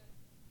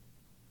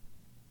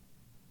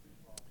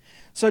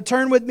So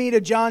turn with me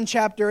to John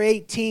chapter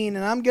 18,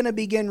 and I'm going to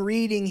begin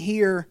reading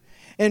here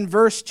in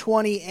verse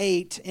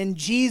 28. And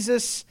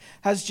Jesus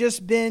has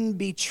just been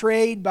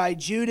betrayed by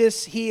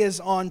Judas. He is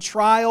on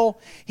trial.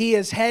 He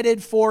is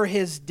headed for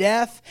his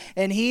death,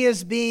 and he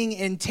is being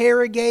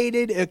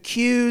interrogated,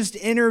 accused,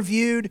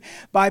 interviewed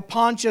by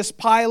Pontius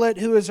Pilate,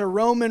 who is a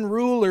Roman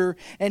ruler,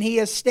 and he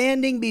is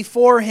standing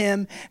before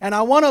him. And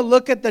I want to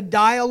look at the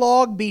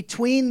dialogue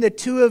between the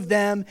two of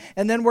them,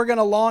 and then we're going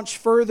to launch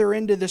further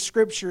into the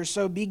Scriptures.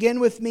 So begin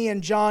with me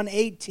in John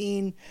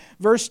 18,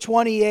 verse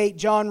 28.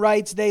 John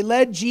writes, "They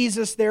led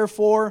Jesus,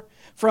 therefore,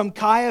 from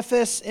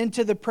Caiaphas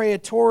into the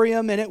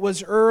praetorium, and it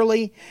was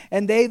early,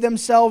 and they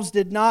themselves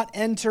did not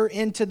enter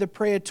into the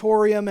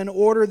praetorium in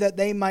order that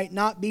they might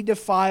not be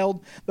defiled,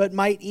 but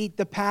might eat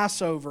the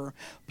Passover.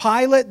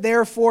 Pilate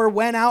therefore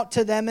went out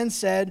to them and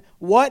said,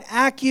 'What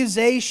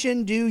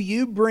accusation do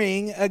you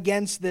bring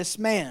against this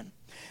man?'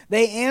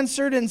 They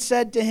answered and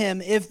said to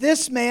him, 'If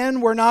this man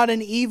were not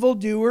an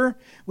evildoer,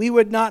 we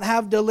would not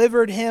have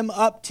delivered him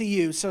up to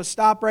you.'" So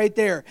stop right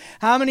there.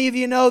 How many of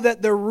you know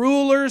that the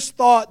rulers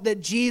thought that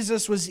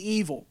Jesus was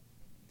evil?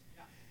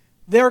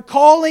 They're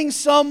calling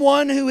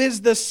someone who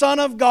is the Son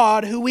of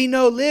God, who we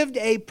know lived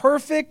a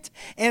perfect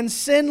and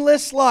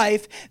sinless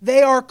life,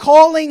 they are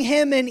calling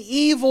him an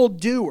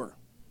evildoer.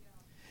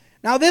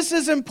 Now this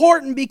is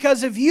important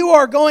because if you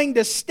are going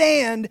to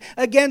stand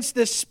against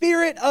the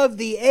spirit of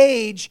the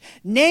age,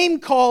 name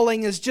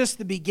calling is just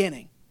the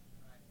beginning.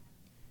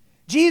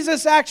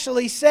 Jesus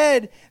actually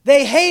said,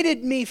 "They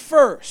hated me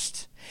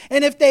first.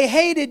 And if they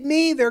hated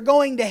me, they're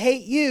going to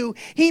hate you."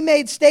 He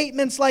made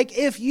statements like,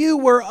 "If you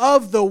were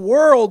of the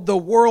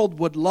world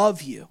would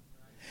love you.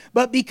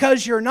 But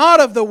because you're not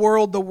of the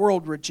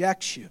world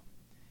rejects you."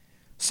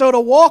 So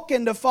to walk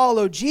and to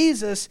follow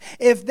Jesus,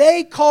 if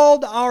they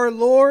called our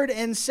Lord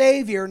and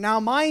Savior, now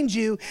mind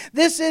you,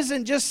 this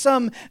isn't just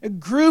some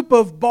group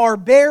of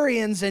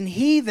barbarians and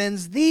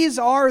heathens. These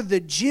are the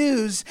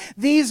Jews.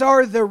 These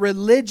are the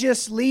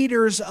religious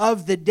leaders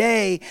of the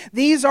day.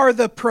 These are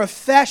the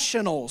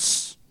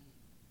professionals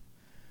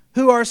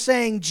who are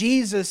saying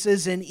Jesus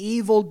is an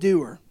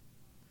evildoer.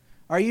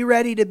 Are you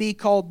ready to be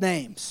called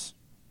names?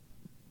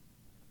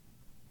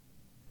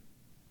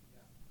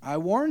 I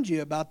warned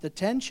you about the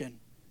tension.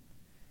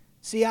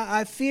 See,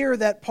 I fear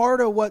that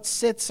part of what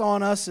sits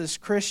on us as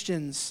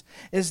Christians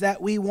is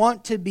that we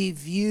want to be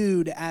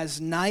viewed as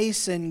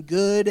nice and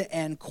good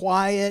and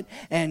quiet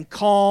and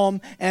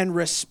calm and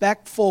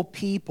respectful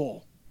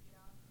people.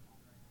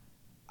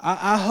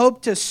 I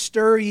hope to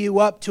stir you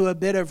up to a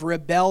bit of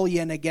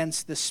rebellion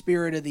against the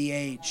spirit of the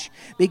age.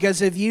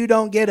 Because if you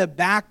don't get a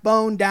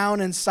backbone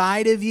down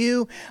inside of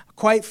you,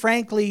 quite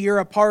frankly, you're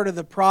a part of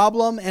the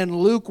problem, and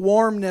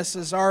lukewarmness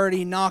is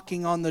already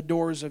knocking on the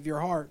doors of your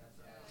heart.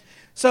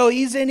 So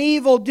he's an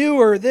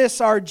evildoer,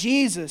 this our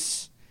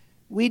Jesus.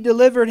 We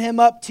delivered him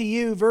up to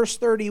you. Verse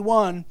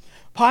 31.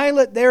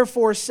 Pilate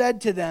therefore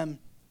said to them,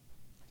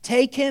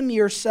 "Take him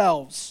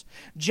yourselves,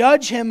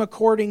 judge him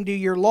according to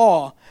your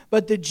law."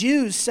 But the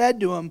Jews said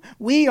to him,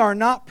 "We are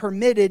not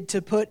permitted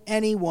to put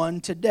anyone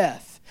to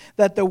death,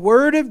 that the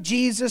word of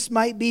Jesus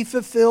might be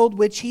fulfilled,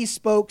 which he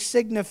spoke,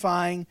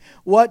 signifying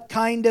what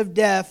kind of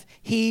death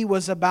he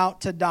was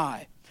about to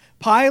die."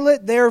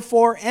 Pilate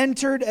therefore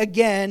entered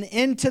again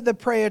into the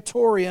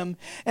praetorium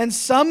and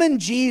summoned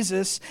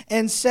Jesus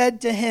and said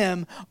to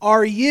him,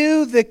 "Are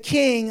you the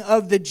king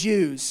of the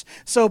Jews?"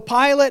 So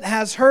Pilate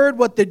has heard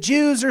what the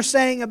Jews are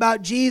saying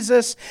about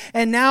Jesus,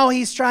 and now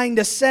he's trying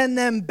to send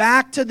them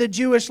back to the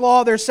Jewish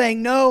law. They're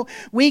saying, "No,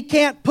 we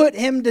can't put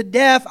him to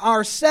death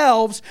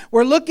ourselves.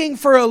 We're looking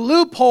for a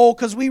loophole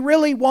because we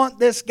really want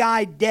this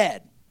guy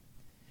dead."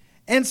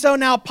 And so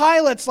now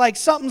Pilate's like,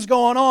 something's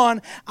going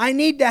on. I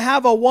need to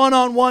have a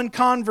one-on-one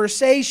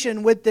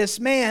conversation with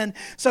this man.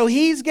 So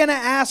he's going to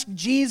ask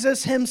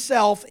Jesus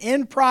himself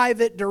in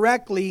private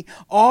directly,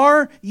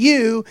 "Are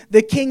you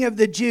the King of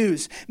the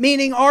Jews?"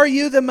 Meaning, are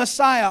you the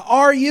Messiah?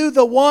 Are you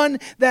the one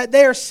that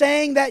they're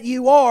saying that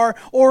you are?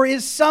 Or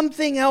is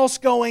something else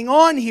going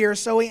on here?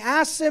 So he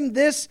asks him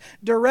this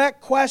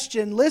direct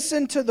question.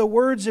 Listen to the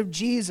words of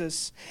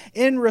Jesus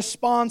in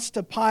response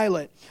to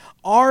Pilate.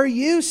 "Are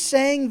you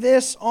saying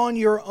this on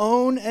your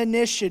own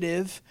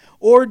initiative,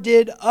 or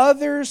did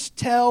others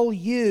tell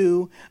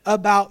you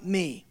about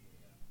me?"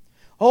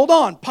 Hold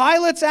on.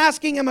 Pilate's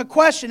asking him a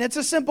question. It's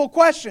a simple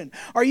question.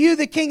 Are you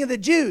the King of the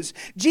Jews?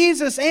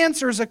 Jesus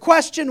answers a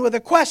question with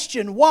a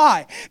question.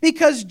 Why?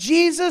 Because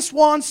Jesus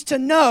wants to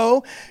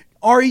know,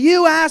 are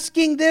you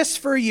asking this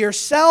for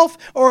yourself,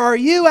 or are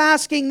you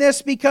asking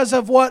this because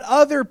of what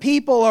other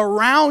people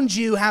around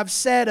you have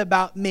said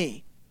about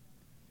me?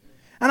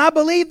 And I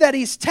believe that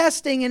he's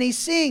testing and he's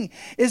seeing,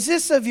 is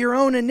this of your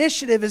own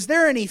initiative? Is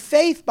there any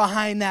faith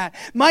behind that?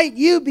 Might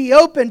you be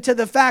open to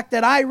the fact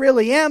that I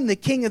really am the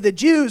King of the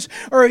Jews?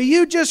 Or are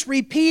you just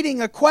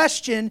repeating a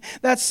question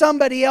that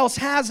somebody else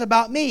has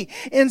about me?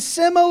 In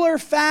similar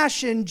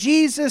fashion,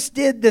 Jesus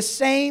did the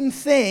same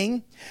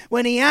thing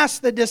when he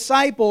asked the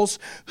disciples,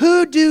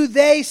 "Who do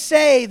they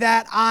say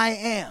that I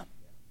am?"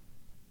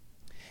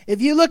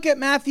 If you look at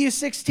Matthew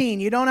 16,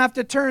 you don't have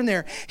to turn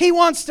there. He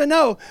wants to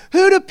know,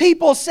 who do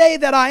people say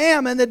that I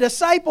am? And the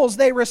disciples,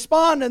 they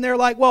respond and they're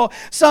like, well,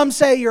 some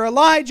say you're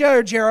Elijah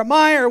or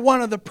Jeremiah or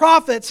one of the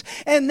prophets.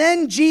 And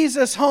then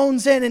Jesus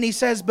hones in and he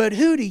says, but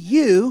who do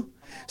you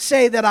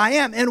say that I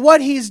am? And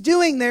what he's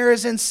doing there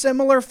is in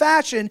similar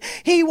fashion.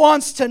 He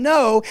wants to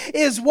know,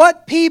 is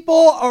what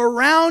people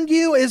around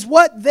you, is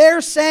what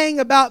they're saying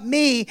about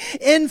me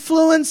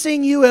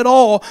influencing you at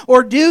all?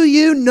 Or do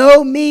you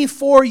know me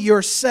for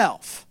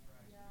yourself?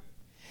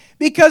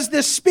 Because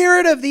the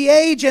spirit of the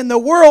age and the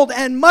world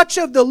and much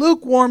of the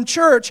lukewarm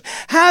church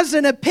has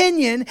an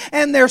opinion,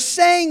 and they're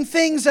saying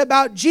things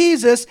about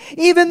Jesus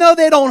even though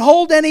they don't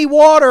hold any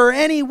water or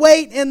any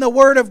weight in the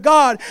Word of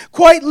God.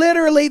 Quite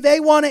literally,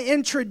 they want to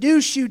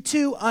introduce you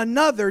to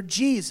another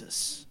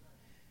Jesus.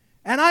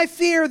 And I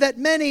fear that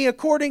many,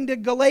 according to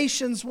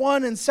Galatians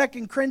 1 and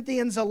 2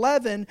 Corinthians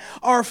 11,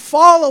 are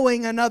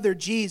following another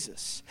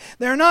Jesus.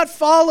 They're not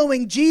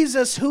following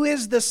Jesus, who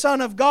is the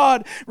Son of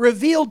God,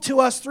 revealed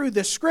to us through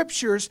the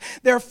Scriptures.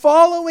 They're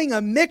following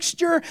a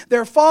mixture.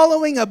 They're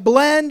following a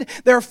blend.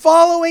 They're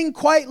following,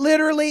 quite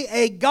literally,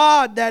 a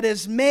God that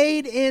is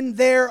made in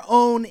their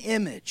own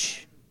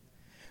image.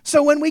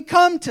 So when we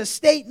come to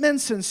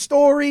statements and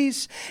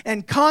stories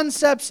and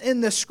concepts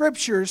in the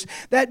Scriptures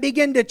that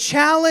begin to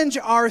challenge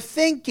our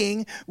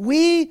thinking,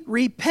 we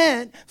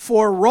repent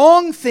for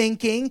wrong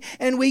thinking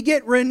and we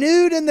get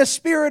renewed in the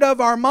spirit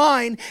of our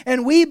mind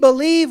and we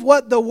believe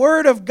what the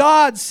Word of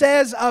God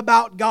says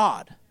about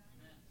God.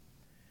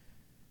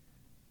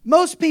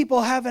 Most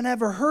people haven't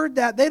ever heard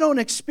that. They don't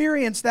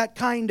experience that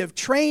kind of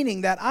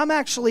training, that I'm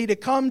actually to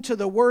come to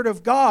the Word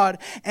of God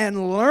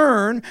and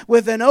learn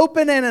with an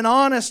open and an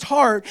honest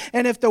heart.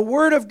 And if the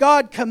Word of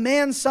God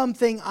commands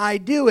something, I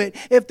do it.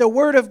 If the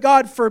Word of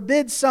God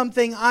forbids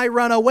something, I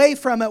run away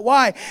from it.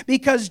 Why?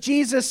 Because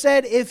Jesus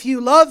said, if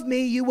you love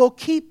me, you will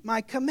keep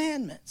my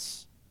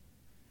commandments.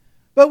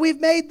 But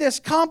we've made this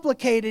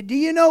complicated. Do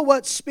you know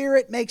what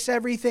spirit makes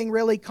everything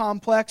really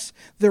complex?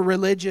 The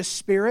religious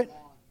spirit.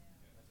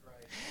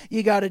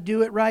 You got to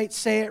do it right,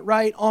 say it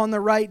right, on the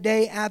right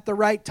day, at the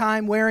right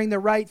time, wearing the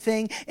right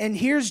thing. And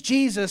here's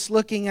Jesus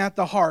looking at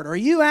the heart. Are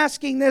you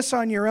asking this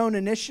on your own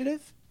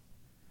initiative?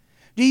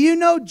 Do you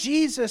know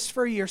Jesus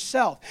for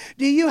yourself?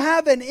 Do you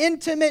have an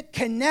intimate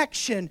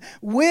connection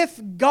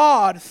with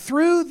God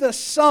through the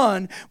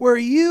Son where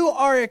you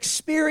are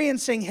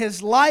experiencing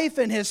His life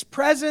and His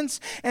presence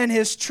and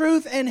His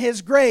truth and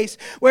His grace?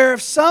 Where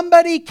if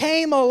somebody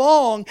came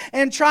along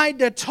and tried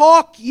to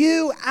talk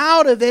you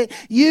out of it,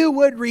 you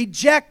would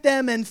reject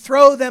them and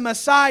throw them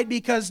aside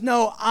because,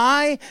 no,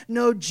 I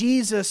know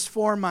Jesus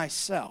for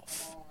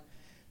myself.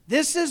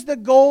 This is the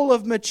goal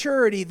of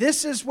maturity.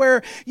 This is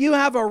where you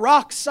have a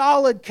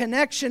rock-solid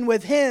connection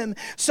with Him.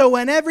 So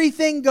when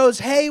everything goes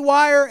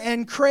haywire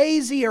and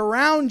crazy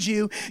around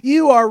you,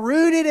 you are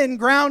rooted and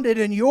grounded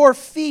and your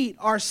feet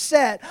are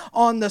set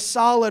on the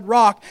solid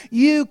rock.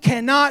 You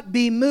cannot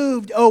be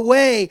moved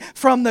away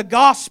from the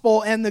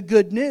gospel and the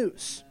good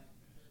news.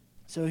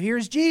 So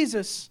here's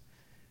Jesus.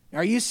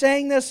 Are you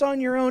saying this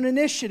on your own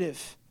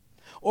initiative?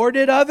 Or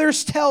did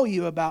others tell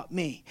you about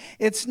me?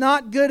 It's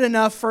not good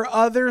enough for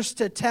others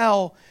to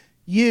tell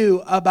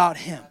you about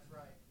Him.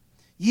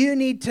 You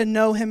need to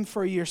know Him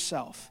for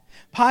yourself.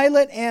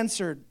 Pilate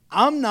answered,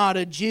 I'm not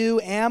a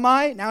Jew, am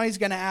I? Now he's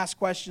going to ask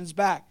questions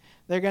back.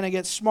 They're going to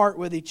get smart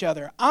with each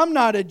other. I'm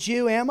not a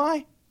Jew, am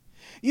I?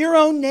 Your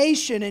own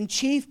nation and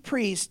chief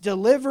priests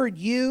delivered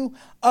you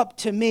up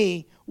to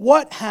me.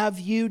 What have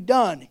you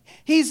done?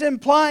 He's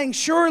implying,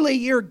 surely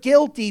you're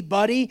guilty,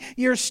 buddy.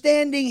 You're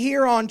standing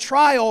here on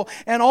trial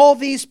and all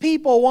these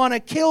people want to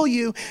kill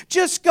you.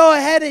 Just go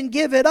ahead and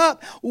give it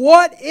up.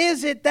 What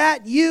is it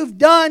that you've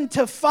done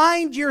to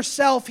find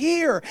yourself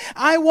here?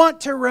 I want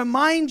to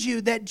remind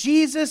you that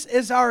Jesus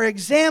is our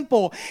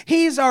example.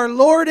 He's our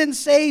Lord and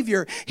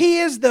Savior. He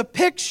is the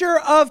picture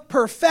of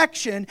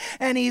perfection,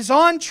 and He's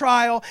on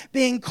trial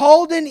being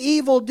called an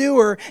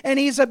evildoer, and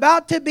He's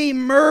about to be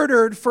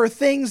murdered for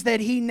things that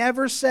He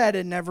never said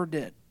and never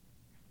did.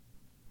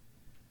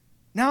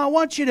 Now I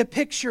want you to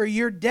picture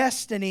your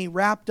destiny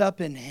wrapped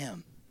up in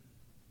Him.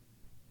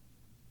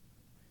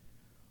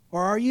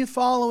 Or are you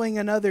following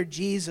another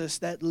Jesus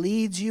that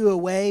leads you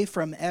away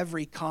from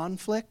every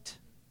conflict?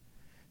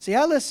 See,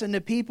 I listen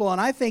to people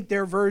and I think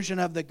their version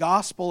of the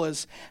gospel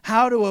is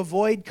how to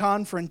avoid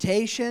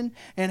confrontation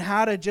and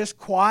how to just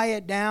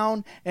quiet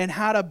down and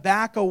how to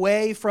back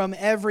away from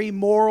every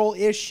moral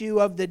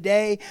issue of the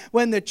day.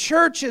 When the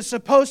church is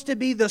supposed to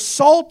be the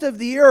salt of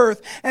the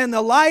earth and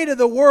the light of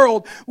the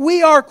world,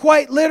 we are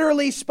quite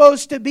literally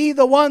supposed to be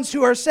the ones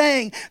who are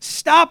saying,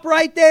 stop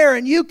right there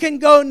and you can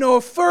go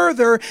no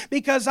further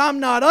because I'm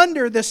not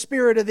under the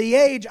spirit of the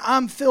age,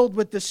 I'm filled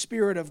with the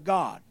Spirit of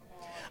God.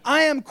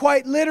 I am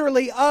quite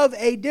literally of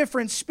a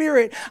different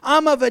spirit.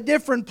 I'm of a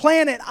different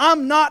planet.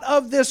 I'm not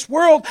of this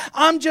world.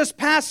 I'm just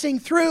passing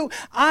through.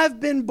 I've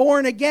been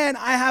born again.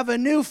 I have a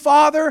new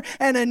father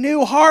and a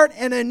new heart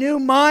and a new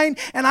mind,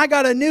 and I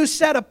got a new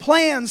set of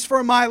plans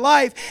for my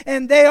life,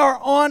 and they are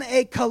on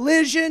a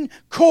collision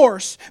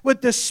course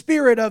with the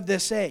spirit of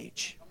this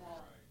age.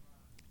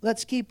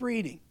 Let's keep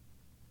reading.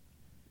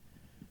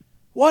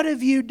 What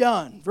have you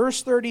done?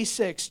 Verse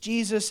 36,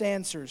 Jesus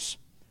answers,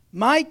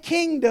 my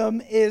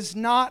kingdom is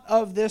not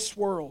of this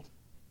world.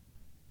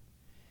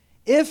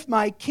 If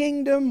my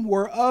kingdom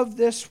were of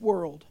this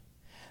world,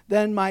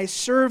 then my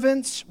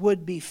servants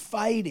would be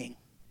fighting,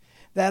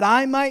 that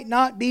I might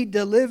not be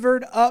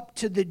delivered up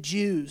to the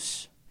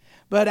Jews.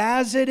 But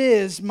as it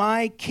is,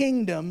 my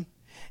kingdom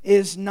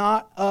is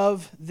not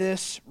of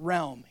this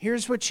realm.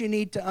 Here's what you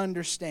need to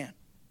understand.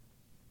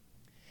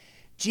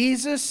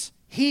 Jesus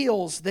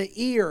heals the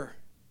ear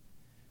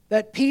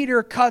that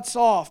Peter cuts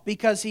off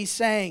because he's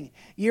saying,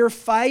 you're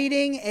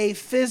fighting a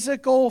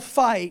physical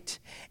fight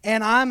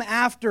and I'm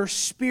after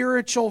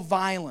spiritual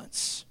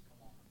violence.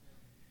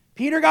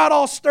 Peter got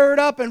all stirred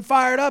up and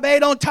fired up. Hey,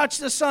 don't touch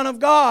the Son of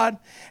God.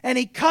 And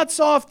he cuts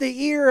off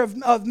the ear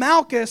of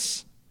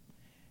Malchus.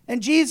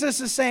 And Jesus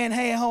is saying,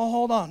 hey,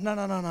 hold on. No.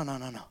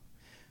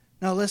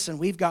 No, listen,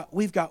 we've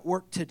got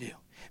work to do.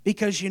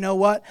 Because you know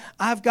what?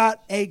 I've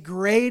got a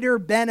greater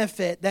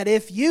benefit that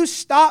if you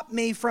stop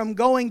me from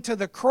going to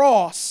the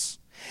cross,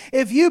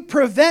 if you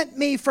prevent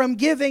me from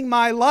giving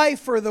my life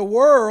for the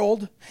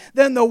world,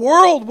 then the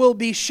world will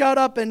be shut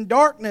up in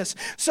darkness.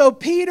 So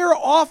Peter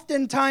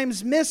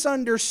oftentimes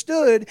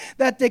misunderstood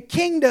that the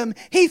kingdom,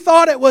 he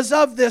thought it was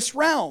of this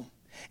realm.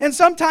 And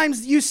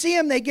sometimes you see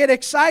them, they get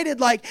excited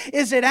like,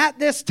 is it at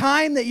this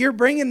time that you're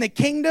bringing the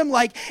kingdom?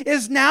 Like,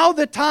 is now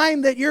the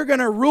time that you're going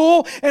to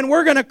rule and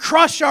we're going to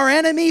crush our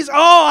enemies?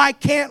 Oh, I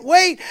can't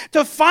wait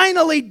to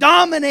finally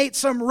dominate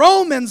some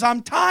Romans.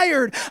 I'm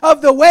tired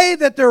of the way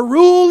that they're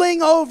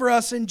ruling over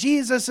us. And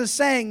Jesus is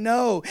saying,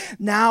 no,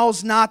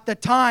 now's not the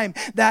time.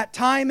 That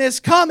time is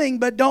coming,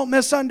 but don't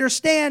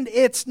misunderstand,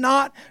 it's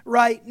not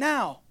right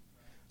now.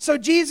 So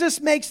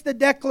Jesus makes the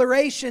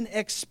declaration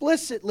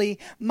explicitly,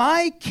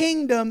 my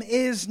kingdom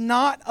is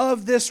not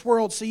of this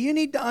world. So you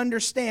need to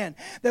understand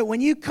that when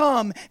you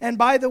come, and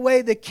by the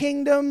way, the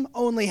kingdom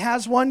only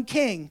has one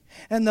king,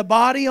 and the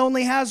body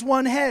only has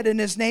one head, and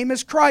his name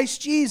is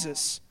Christ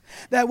Jesus.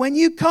 That when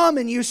you come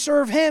and you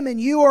serve Him and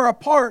you are a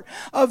part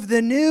of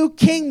the new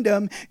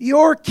kingdom,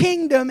 your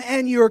kingdom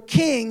and your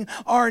king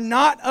are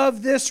not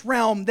of this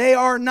realm. They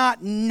are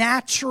not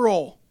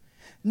natural.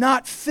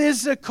 Not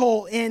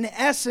physical in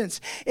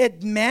essence.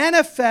 It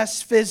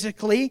manifests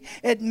physically.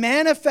 It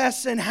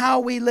manifests in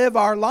how we live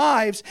our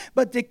lives.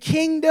 But the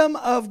kingdom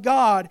of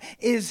God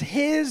is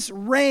His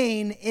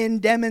reign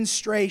in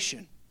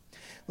demonstration.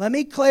 Let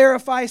me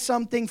clarify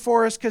something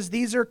for us because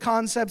these are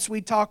concepts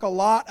we talk a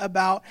lot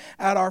about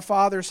at our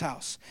Father's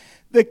house.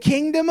 The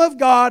kingdom of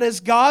God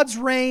is God's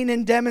reign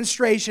and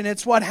demonstration.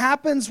 It's what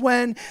happens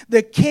when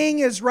the king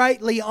is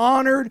rightly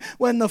honored,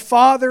 when the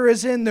Father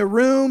is in the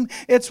room.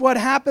 It's what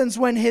happens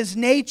when His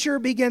nature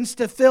begins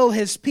to fill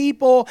His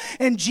people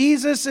and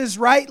Jesus is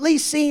rightly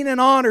seen and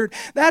honored.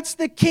 That's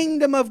the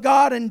kingdom of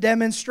God in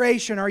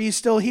demonstration. Are you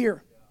still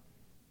here?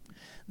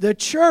 The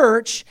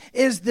church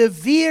is the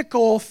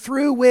vehicle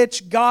through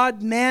which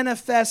God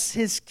manifests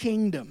His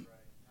kingdom.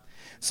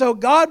 So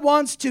God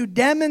wants to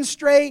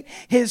demonstrate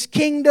His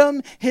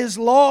kingdom, His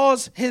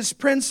laws, His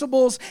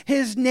principles,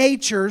 His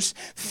natures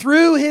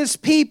through His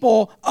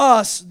people,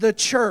 us, the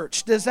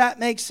church. Does that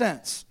make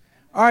sense?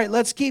 All right,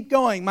 let's keep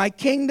going. My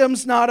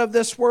kingdom's not of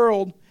this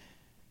world.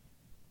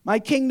 My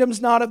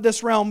kingdom's not of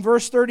this realm.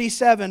 Verse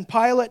 37,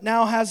 Pilate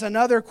now has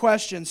another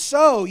question.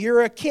 So,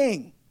 you're a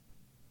king.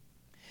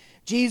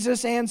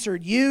 Jesus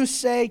answered, you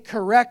say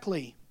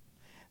correctly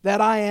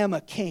that I am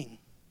a king.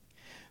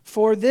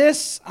 For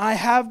this I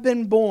have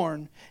been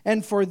born,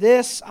 and for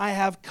this I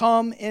have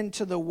come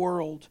into the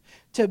world,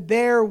 to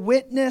bear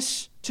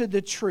witness to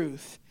the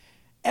truth.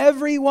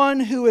 Everyone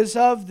who is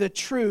of the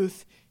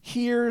truth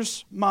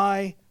hears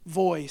my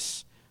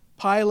voice.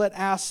 Pilate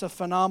asks a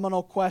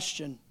phenomenal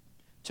question,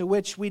 to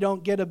which we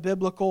don't get a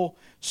biblical,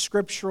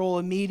 scriptural,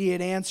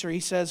 immediate answer.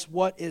 He says,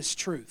 what is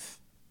truth?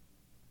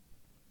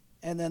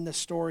 And then the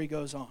story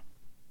goes on.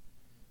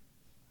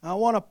 I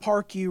want to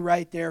park you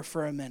right there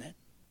for a minute.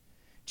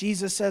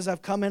 Jesus says,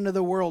 I've come into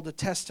the world to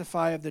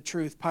testify of the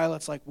truth.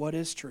 Pilate's like, what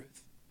is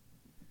truth?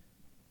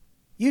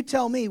 You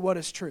tell me what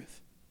is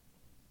truth.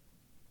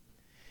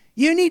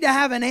 You need to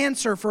have an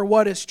answer for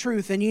what is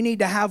truth, and you need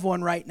to have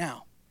one right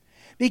now.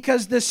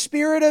 Because the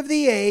spirit of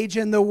the age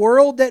and the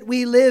world that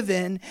we live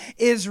in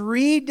is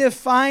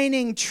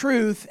redefining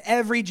truth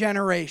every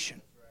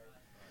generation.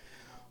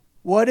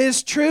 What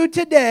is true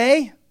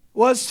today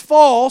was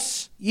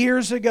false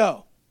years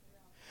ago.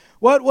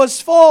 What was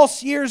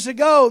false years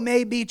ago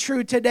may be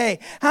true today.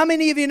 How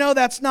many of you know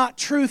that's not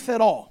truth at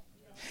all?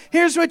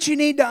 Here's what you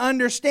need to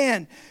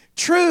understand.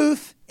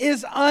 Truth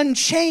is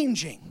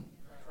unchanging.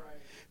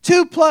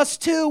 2 +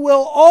 2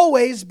 will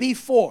always be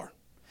 4.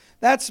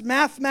 That's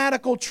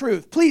mathematical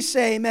truth. Please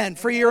say amen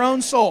for your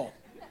own soul.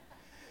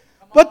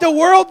 But the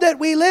world that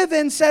we live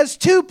in says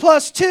 2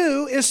 plus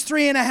 2 is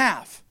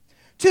 3.5.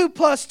 2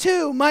 plus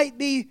 2 might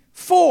be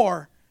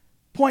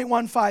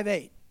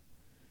 4.158.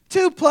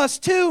 2 plus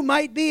 2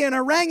 might be an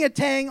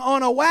orangutan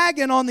on a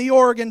wagon on the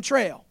Oregon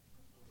Trail.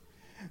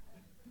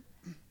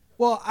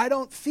 Well, I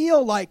don't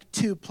feel like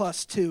 2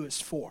 plus 2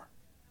 is 4.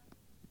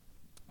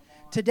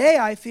 Today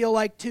I feel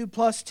like 2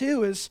 plus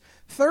 2 is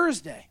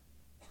Thursday.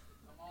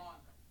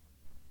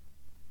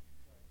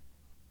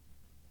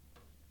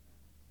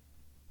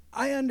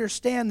 I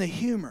understand the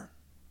humor,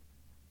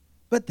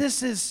 but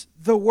this is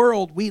the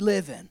world we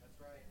live in.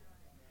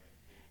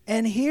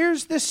 And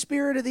here's the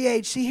spirit of the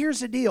age. See,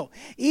 here's the deal.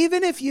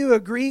 Even if you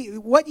agree,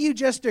 what you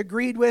just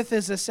agreed with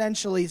is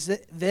essentially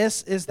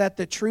this, is that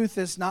the truth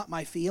is not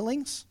my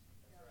feelings.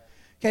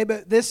 Okay,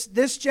 but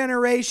this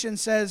generation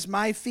says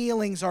my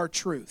feelings are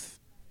truth.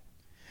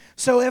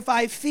 So if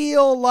I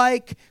feel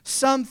like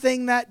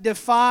something that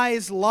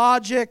defies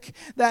logic,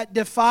 that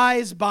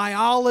defies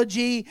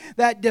biology,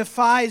 that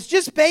defies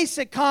just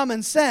basic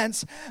common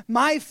sense,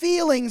 my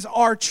feelings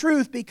are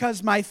truth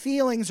because my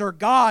feelings are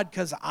God,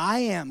 because I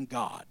am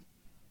God.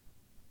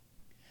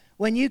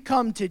 When you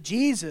come to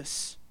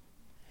Jesus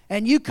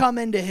and you come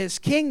into His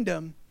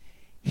kingdom,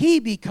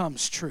 He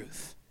becomes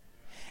truth.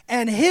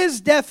 And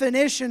His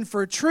definition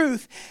for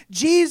truth,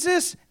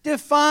 Jesus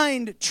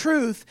defined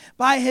truth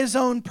by His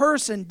own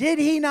person. Did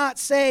He not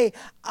say,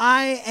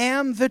 I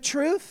am the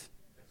truth?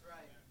 That's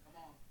right.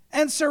 Come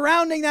on. And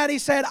surrounding that, He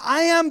said,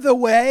 I am the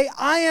way,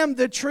 I am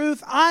the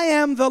truth, I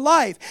am the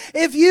life.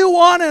 If you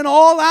want an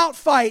all-out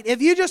fight,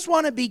 if you just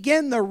want to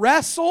begin the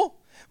wrestle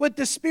with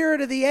the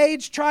spirit of the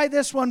age, try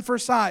this one for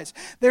size.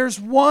 There's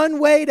one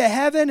way to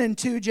heaven and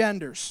two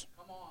genders.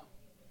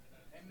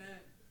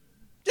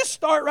 Just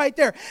start right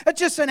there. That's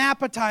just an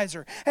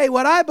appetizer. Hey,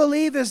 what I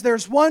believe is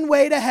there's one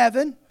way to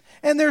heaven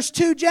and there's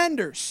two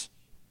genders.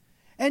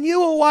 And you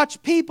will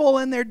watch people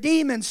and their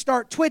demons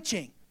start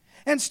twitching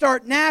and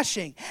start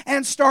gnashing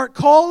and start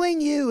calling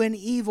you an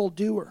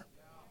evildoer.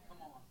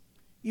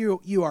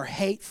 You are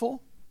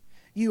hateful.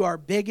 You are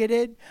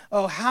bigoted.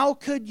 Oh, how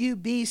could you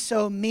be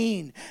so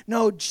mean?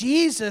 No,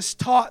 Jesus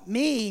taught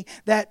me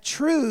that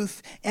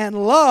truth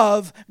and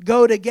love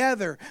go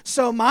together.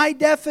 So my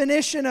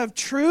definition of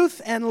truth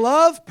and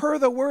love per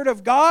the Word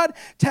of God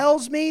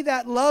tells me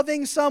that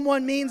loving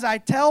someone means I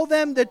tell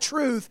them the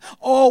truth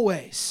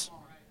always.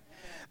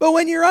 But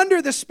when you're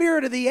under the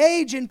spirit of the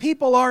age and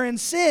people are in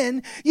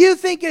sin, you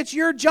think it's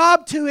your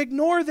job to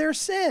ignore their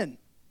sin.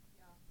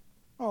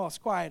 Oh, it's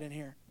quiet in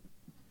here.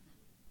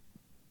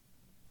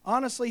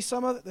 Honestly,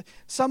 some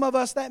of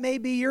us, that may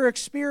be your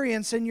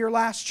experience in your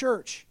last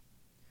church.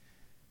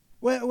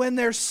 When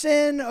there's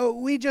sin,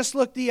 we just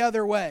look the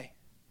other way.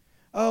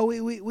 Oh,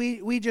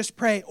 we just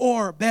pray.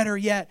 Or better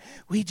yet,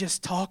 we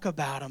just talk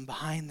about them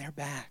behind their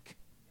back.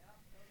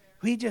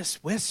 We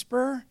just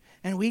whisper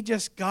and we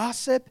just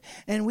gossip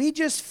and we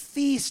just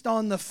feast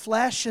on the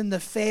flesh and the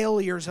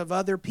failures of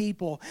other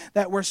people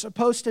that we're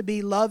supposed to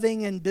be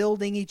loving and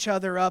building each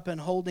other up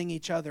and holding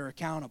each other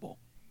accountable.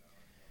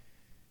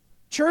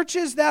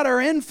 Churches that are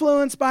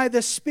influenced by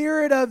the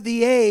spirit of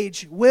the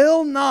age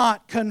will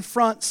not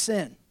confront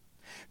sin.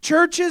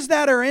 Churches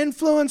that are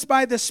influenced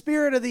by the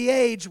spirit of the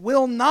age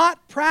will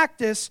not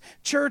practice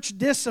church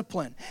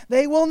discipline.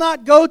 They will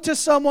not go to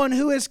someone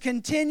who is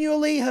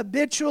continually,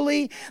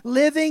 habitually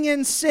living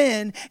in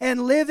sin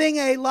and living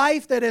a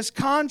life that is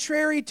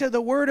contrary to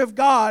the Word of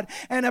God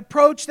and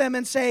approach them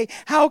and say,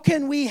 how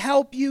can we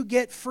help you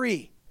get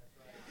free?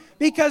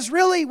 Because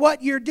really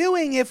what you're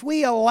doing, if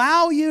we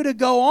allow you to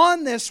go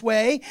on this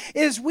way,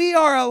 is we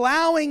are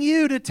allowing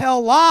you to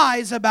tell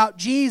lies about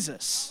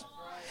Jesus.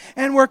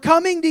 And we're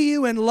coming to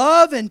you in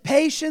love and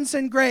patience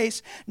and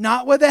grace,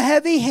 not with a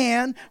heavy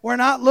hand. We're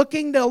not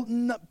looking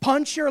to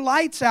punch your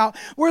lights out.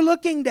 We're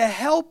looking to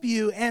help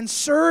you and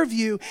serve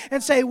you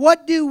and say,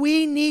 what do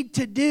we need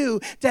to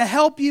do to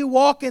help you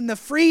walk in the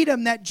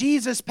freedom that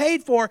Jesus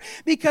paid for?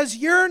 Because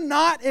you're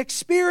not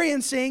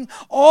experiencing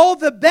all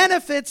the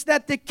benefits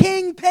that the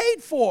King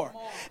paid for.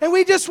 And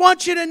we just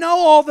want you to know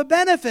all the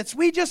benefits.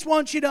 We just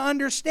want you to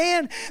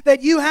understand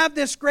that you have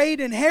this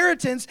great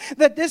inheritance,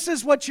 that this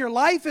is what your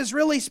life is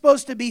really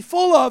supposed to be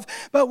full of,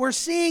 but we're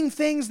seeing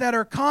things that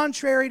are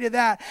contrary to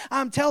that.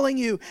 I'm telling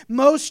you,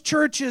 most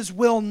churches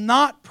will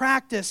not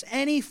practice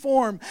any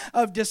form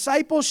of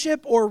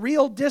discipleship or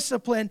real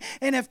discipline,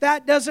 and if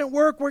that doesn't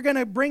work, we're going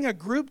to bring a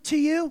group to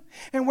you,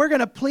 and we're going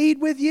to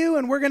plead with you,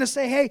 and we're going to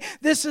say, hey,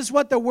 this is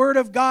what the Word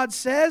of God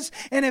says,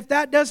 and if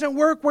that doesn't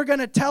work, we're going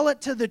to tell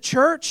it to the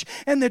church,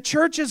 and the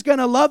church is going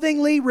to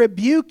lovingly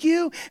rebuke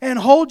you and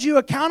hold you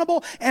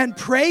accountable and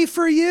pray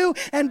for you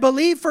and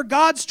believe for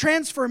God's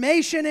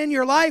transformation in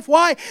your life.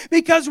 Why?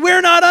 Because we're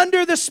not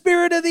under the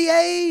spirit of the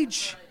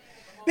age.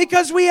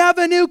 Because we have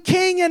a new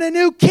king and a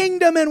new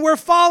kingdom and we're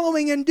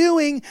following and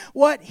doing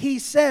what he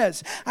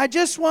says. I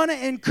just want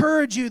to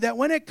encourage you that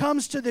when it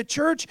comes to the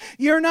church,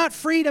 you're not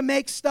free to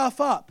make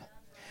stuff up.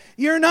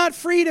 You're not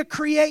free to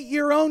create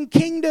your own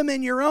kingdom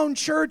and your own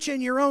church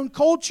and your own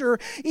culture.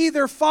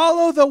 Either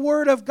follow the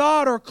Word of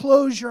God or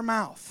close your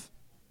mouth.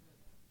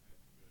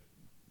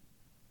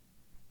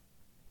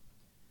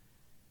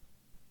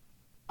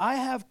 I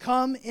have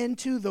come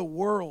into the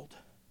world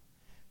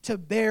to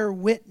bear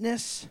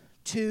witness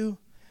to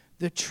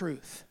the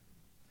truth.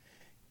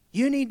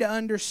 You need to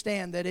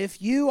understand that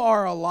if you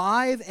are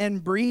alive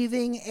and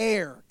breathing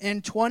air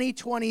in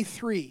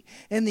 2023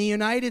 in the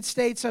United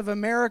States of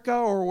America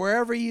or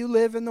wherever you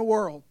live in the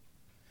world,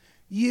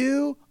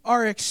 you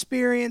are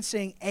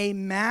experiencing a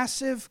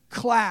massive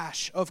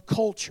clash of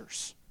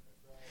cultures.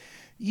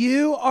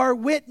 You are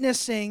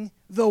witnessing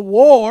the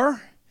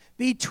war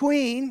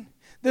between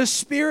the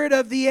spirit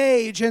of the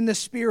age and the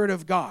Spirit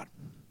of God.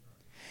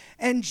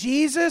 And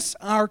Jesus,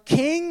 our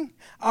King,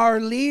 our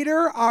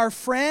leader, our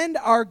friend,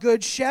 our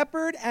good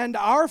shepherd, and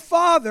our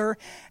Father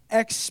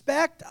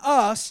expect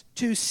us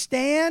to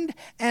stand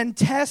and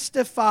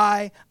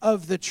testify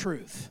of the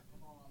truth.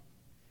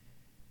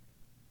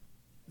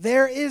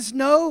 There is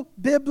no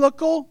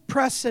biblical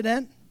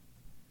precedent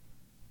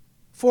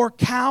for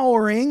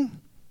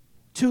cowering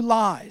to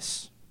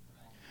lies,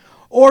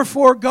 or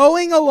for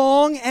going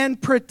along and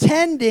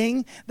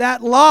pretending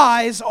that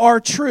lies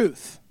are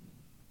truth.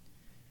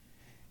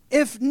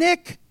 If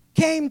Nick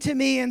came to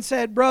me and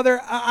said, "Brother,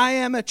 I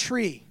am a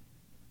tree,"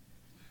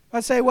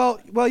 I'd say, well,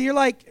 you're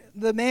like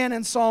the man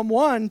in Psalm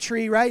 1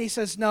 tree, right? He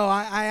says, "No,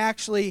 I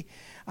actually,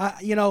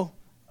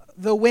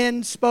 the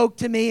wind spoke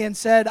to me and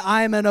said,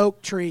 I'm an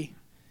oak tree,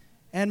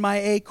 and my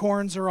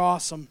acorns are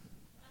awesome."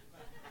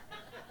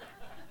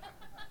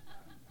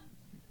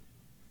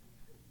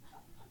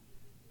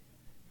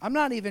 I'm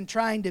not even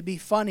trying to be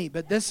funny,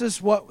 but this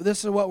is what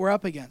we're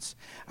up against.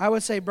 I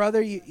would say,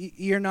 "Brother,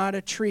 you're not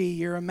a tree,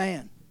 you're a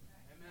man."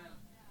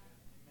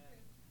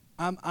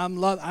 I'm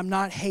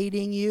not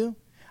hating you.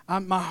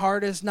 My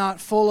heart is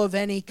not full of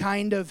any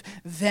kind of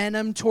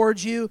venom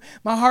towards you.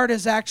 My heart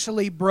is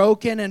actually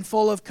broken and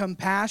full of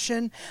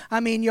compassion. I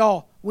mean,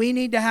 y'all, we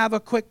need to have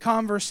a quick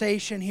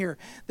conversation here.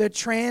 The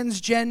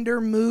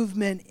transgender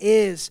movement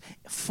is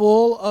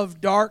full of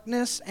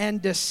darkness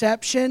and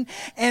deception.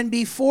 And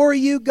before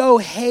you go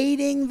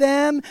hating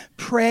them,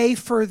 pray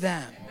for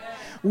them.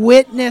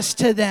 Witness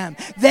to them.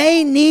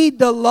 They need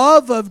the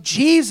love of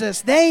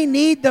Jesus. They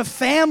need the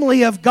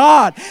family of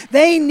God.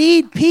 They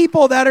need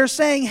people that are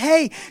saying,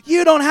 "Hey,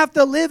 you don't have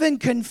to live in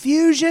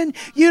confusion.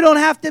 You don't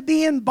have to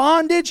be in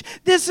bondage.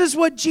 This is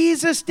what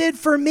Jesus did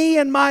for me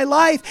in my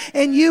life."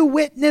 And you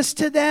witness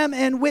to them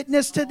and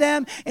witness to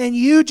them, and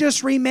you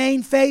just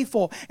remain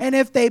faithful. And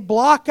if they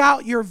block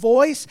out your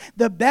voice,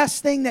 the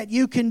best thing that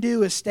you can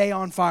do is stay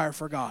on fire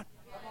for God.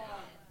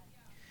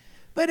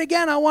 But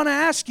again, I want to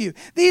ask you,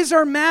 these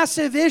are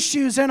massive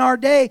issues in our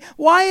day.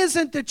 Why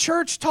isn't the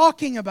church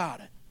talking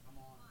about it?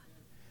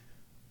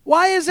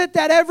 Why is it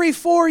that every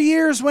 4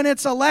 years when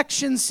it's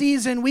election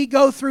season, we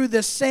go through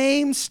the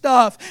same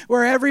stuff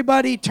where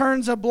everybody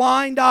turns a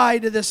blind eye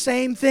to the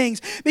same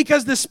things?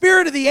 Because the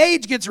spirit of the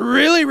age gets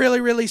really, really,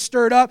 really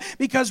stirred up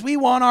because we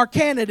want our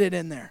candidate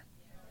in there.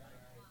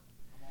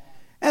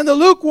 And the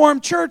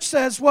lukewarm church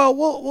says, "Well,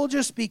 we'll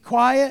just be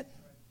quiet."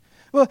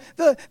 Well,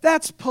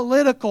 that's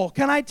political.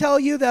 Can I tell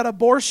you that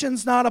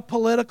abortion's not a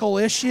political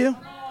issue?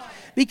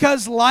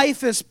 Because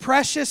life is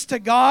precious to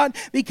God,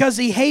 because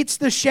He hates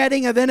the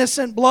shedding of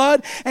innocent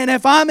blood. And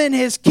if I'm in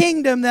His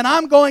kingdom, then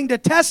I'm going to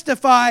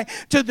testify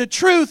to the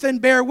truth and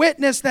bear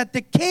witness that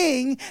the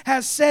King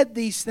has said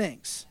these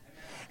things.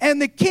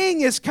 And the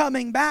King is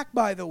coming back,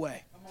 by the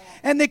way.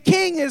 And the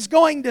King is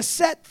going to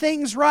set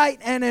things right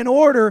and in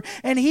order,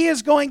 and He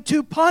is going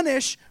to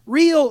punish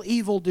real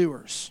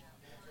evildoers.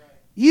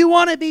 You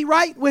want to be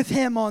right with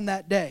Him on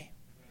that day.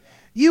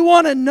 You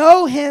want to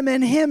know Him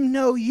and Him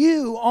know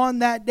you on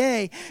that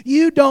day.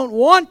 You don't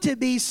want to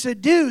be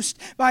seduced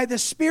by the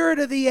spirit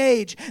of the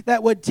age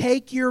that would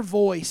take your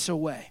voice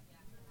away.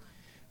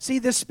 See,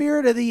 the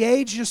spirit of the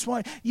age just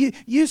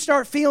you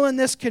start feeling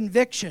this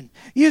conviction.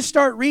 You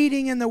start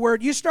reading in the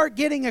Word. You start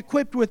getting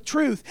equipped with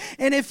truth.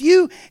 And if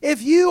you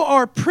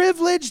are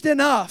privileged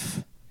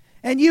enough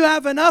and you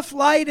have enough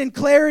light and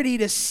clarity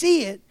to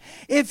see it,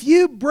 if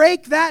you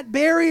break that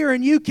barrier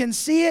and you can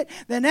see it,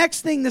 the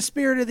next thing the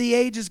spirit of the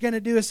age is going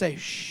to do is say,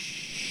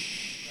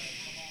 "Shh.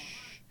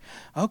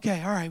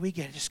 Okay, all right, we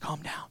get it. Just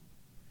calm down.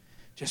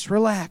 Just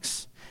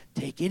relax.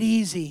 Take it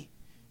easy.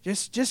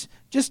 Just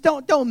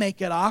don't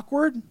make it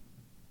awkward."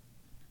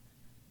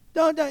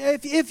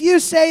 If you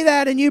say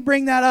that and you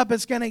bring that up,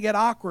 it's going to get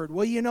awkward.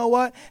 Well, you know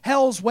what?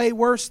 Hell's way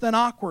worse than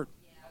awkward.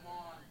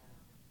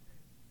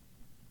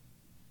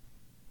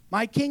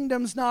 My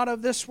kingdom's not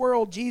of this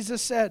world,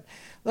 Jesus said.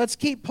 Let's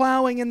keep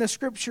plowing in the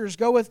Scriptures.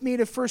 Go with me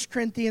to 1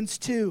 Corinthians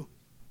 2.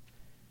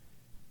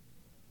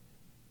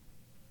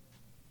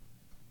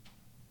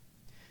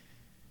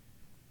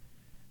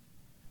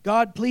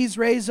 God, please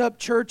raise up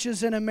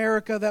churches in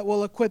America that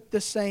will equip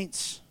the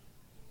saints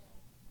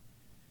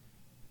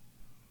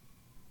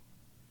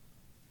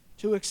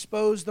to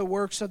expose the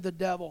works of the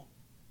devil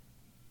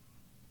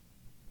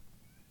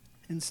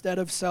instead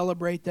of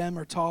celebrate them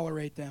or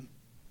tolerate them.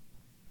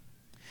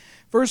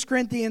 1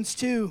 Corinthians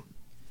 2,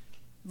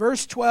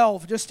 verse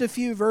 12, just a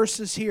few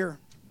verses here.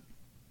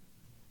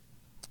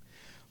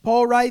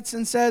 Paul writes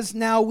and says,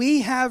 "Now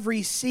we have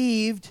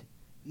received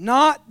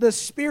not the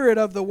spirit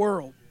of the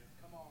world,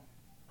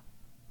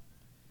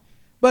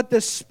 but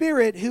the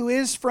Spirit who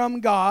is from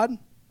God,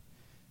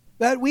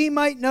 that we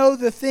might know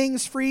the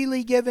things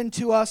freely given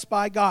to us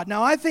by God."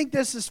 Now, I think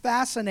this is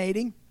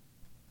fascinating,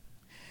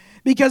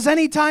 because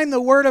anytime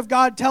the Word of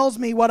God tells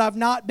me what I've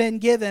not been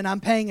given,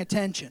 I'm paying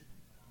attention.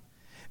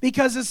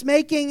 Because it's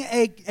making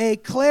a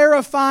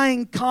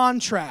clarifying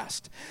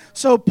contrast.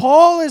 So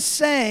Paul is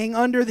saying,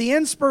 under the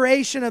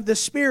inspiration of the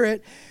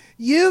Spirit,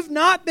 you've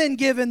not been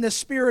given the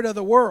spirit of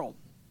the world.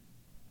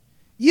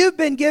 You've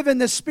been given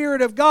the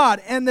Spirit of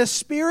God. And the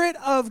Spirit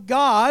of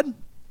God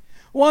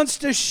wants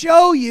to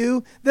show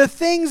you the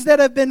things that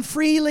have been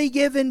freely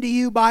given to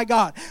you by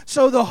God.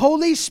 So the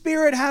Holy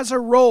Spirit has a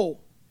role.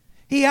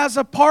 He has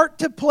a part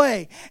to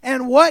play.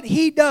 And what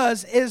He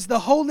does is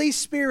the Holy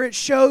Spirit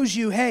shows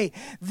you, hey,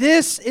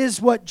 this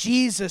is what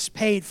Jesus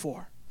paid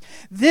for.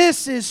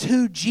 This is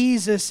who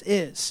Jesus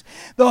is.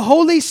 The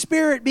Holy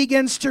Spirit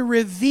begins to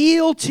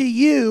reveal to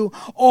you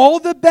all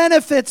the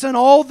benefits and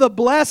all the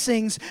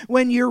blessings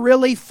when you're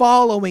really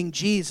following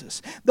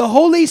Jesus. The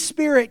Holy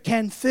Spirit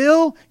can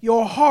fill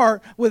your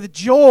heart with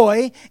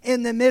joy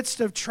in the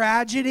midst of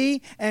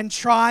tragedy and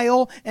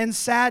trial and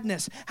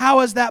sadness.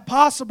 How is that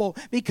possible?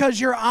 Because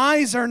your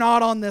eyes are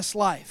not on this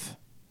life.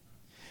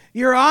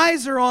 Your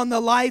eyes are on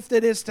the life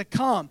that is to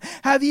come.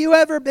 Have you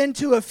ever been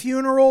to a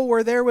funeral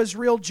where there was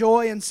real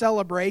joy and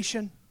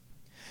celebration?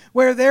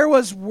 Where there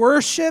was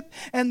worship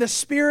and the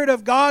Spirit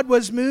of God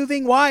was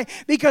moving? Why?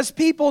 Because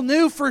people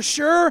knew for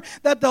sure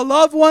that the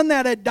loved one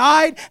that had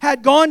died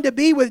had gone to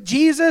be with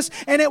Jesus,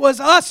 and it was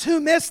us who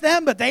missed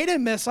them, but they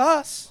didn't miss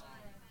us.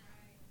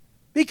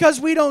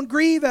 Because we don't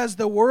grieve as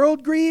the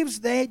world grieves.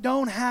 They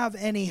don't have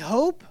any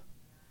hope,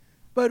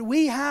 but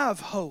we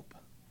have hope.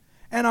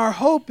 And our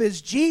hope is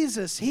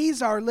Jesus.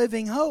 He's our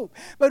living hope.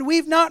 But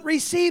we've not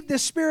received the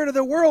spirit of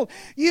the world.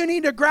 You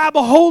need to grab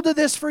a hold of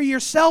this for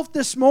yourself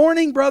this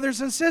morning, brothers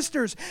and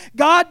sisters.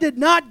 God did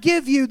not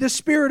give you the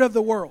spirit of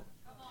the world.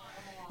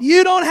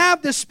 You don't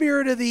have the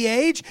spirit of the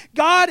age.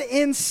 God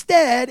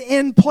instead,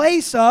 in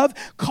place of,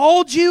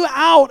 called you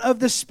out of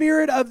the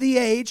spirit of the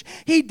age.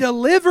 He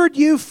delivered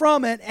you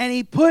from it, and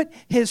He put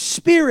His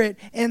Spirit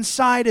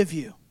inside of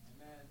you.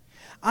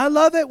 I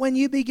love it when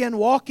you begin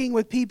walking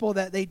with people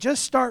that they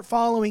just start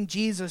following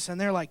Jesus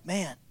and they're like,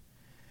 man,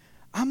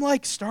 I'm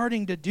like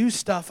starting to do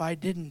stuff I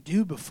didn't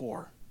do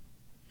before.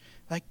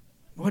 Like,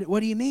 what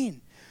do you mean?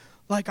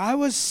 Like, I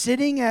was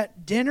sitting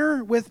at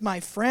dinner with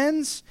my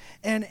friends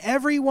and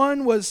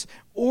everyone was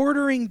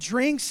ordering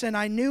drinks, and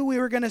I knew we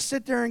were going to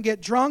sit there and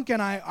get drunk,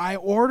 and I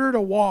ordered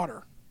a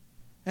water.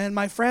 And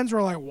my friends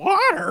were like,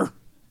 water?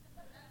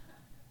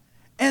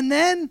 And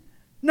then,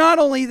 not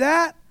only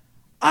that,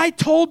 I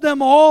told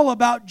them all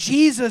about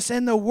Jesus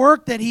and the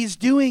work that He's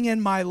doing in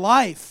my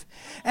life.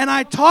 And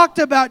I talked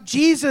about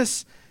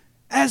Jesus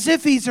as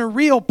if He's a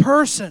real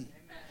person.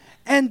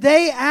 And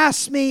they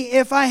asked me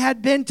if I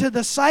had been to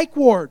the psych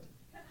ward.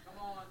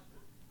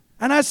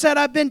 And I said,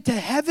 I've been to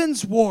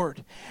heaven's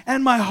ward,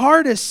 and my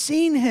heart has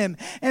seen Him,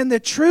 and the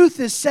truth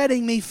is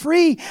setting me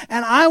free,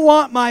 and I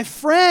want my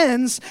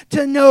friends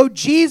to know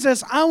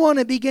Jesus. I want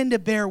to begin to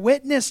bear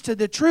witness to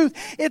the truth.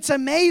 It's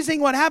amazing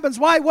what happens.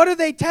 Why? What are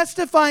they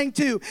testifying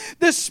to?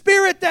 The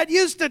Spirit that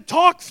used to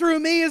talk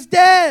through me is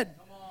dead.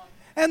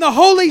 And the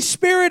Holy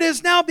Spirit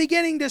is now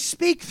beginning to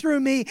speak through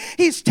me.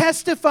 He's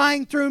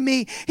testifying through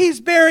me. He's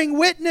bearing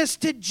witness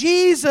to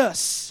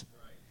Jesus.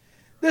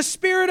 The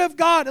Spirit of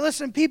God.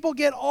 Listen, people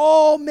get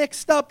all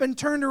mixed up and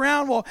turned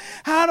around. Well,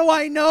 how do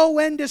I know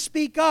when to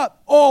speak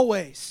up?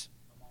 Always.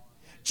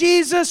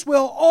 Jesus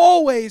will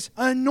always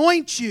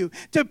anoint you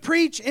to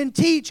preach and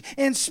teach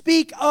and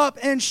speak up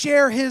and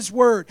share His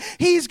word.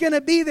 He's going to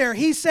be there.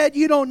 He said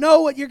you don't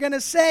know what you're going to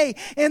say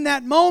in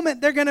that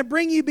moment. They're going to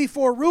bring you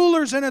before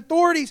rulers and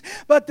authorities,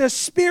 but the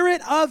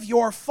Spirit of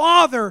your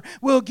Father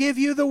will give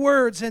you the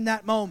words in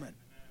that moment.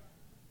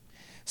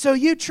 So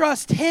you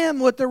trust Him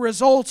with the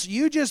results.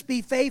 You just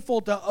be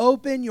faithful to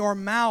open your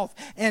mouth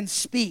and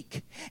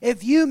speak.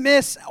 If you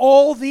miss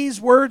all these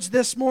words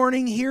this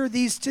morning, hear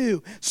these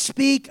two.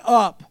 Speak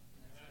up.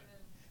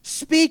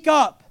 Speak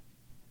up.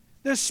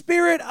 The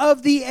spirit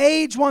of the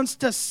age wants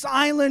to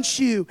silence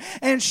you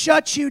and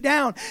shut you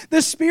down.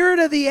 The spirit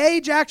of the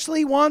age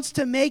actually wants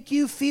to make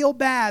you feel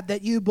bad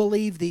that you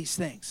believe these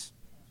things.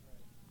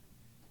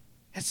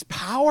 It's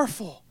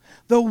powerful.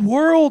 The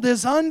world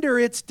is under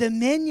its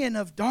dominion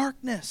of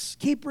darkness.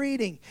 Keep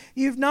reading.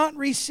 You've not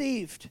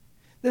received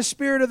the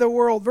spirit of the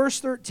world. Verse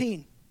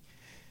 13.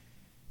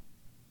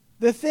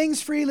 The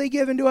things freely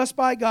given to us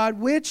by God,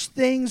 which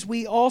things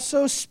we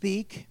also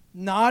speak,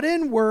 not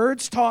in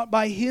words taught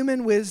by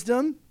human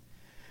wisdom,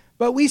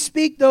 but we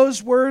speak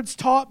those words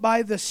taught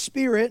by the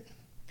Spirit,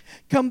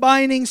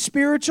 combining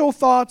spiritual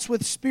thoughts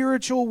with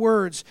spiritual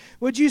words.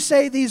 Would you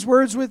say these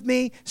words with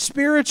me?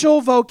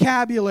 Spiritual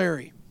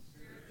vocabulary.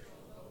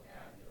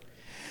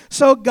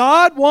 So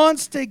God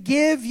wants to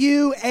give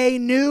you a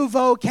new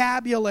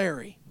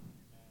vocabulary.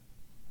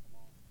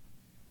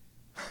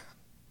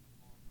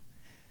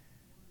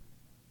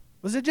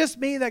 Was it just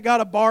me that got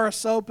a bar of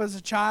soap as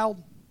a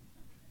child?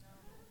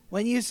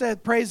 When you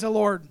said, praise the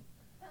Lord.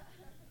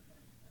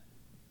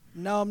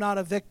 No, I'm not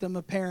a victim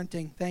of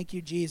parenting. Thank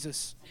you,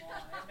 Jesus.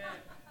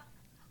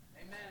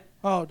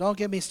 Oh, don't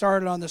get me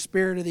started on the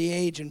spirit of the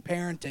age and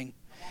parenting.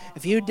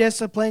 If you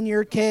discipline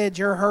your kids,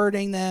 you're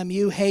hurting them.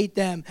 You hate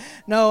them.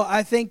 No,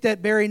 I think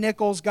that Barry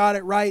Nichols got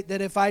it right,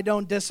 that if I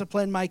don't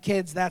discipline my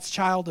kids, that's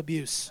child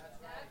abuse.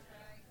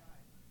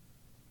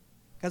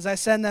 Because I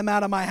send them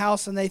out of my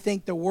house and they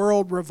think the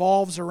world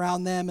revolves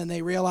around them, and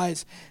they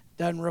realize it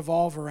doesn't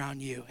revolve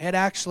around you. It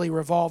actually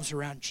revolves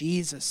around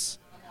Jesus.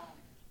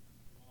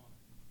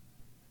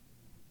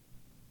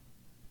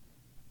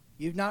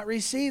 You've not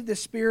received the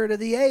spirit of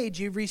the age.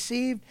 You've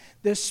received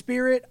the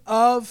Spirit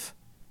of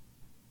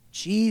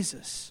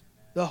Jesus,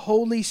 the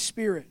Holy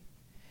Spirit.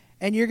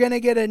 And you're going to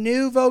get a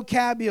new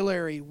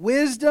vocabulary.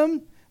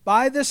 Wisdom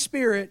by the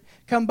Spirit,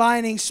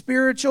 combining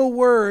spiritual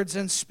words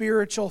and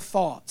spiritual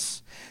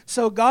thoughts.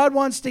 So God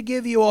wants to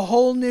give you a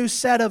whole new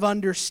set of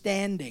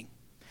understanding.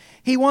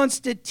 He wants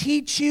to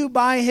teach you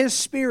by His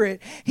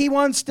Spirit. He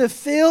wants to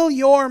fill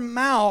your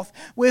mouth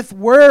with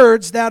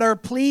words that are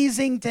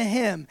pleasing to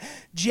Him.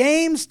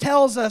 James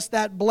tells us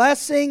that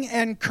blessing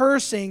and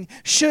cursing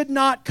should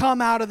not come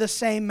out of the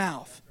same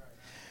mouth.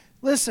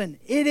 Listen,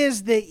 it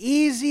is the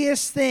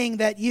easiest thing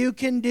that you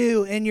can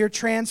do in your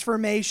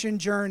transformation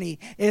journey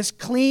is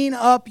clean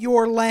up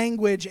your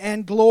language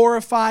and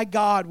glorify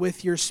God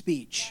with your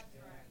speech.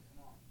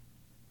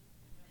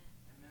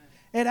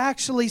 It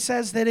actually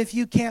says that if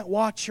you can't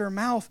watch your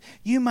mouth,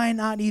 you might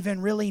not even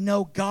really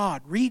know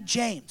God. Read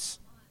James.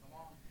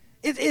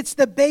 It's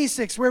the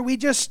basics where we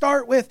just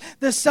start with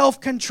the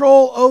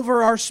self-control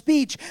over our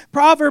speech.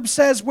 Proverbs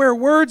says where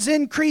words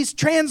increase,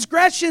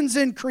 transgressions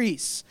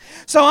increase.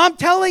 So I'm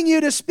telling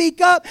you to speak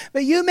up,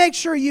 but you make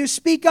sure you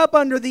speak up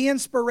under the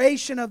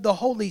inspiration of the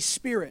Holy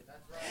Spirit.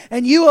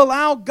 And you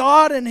allow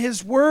God and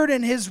His Word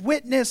and His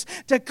witness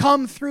to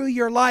come through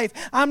your life.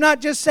 I'm not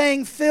just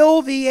saying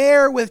fill the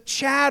air with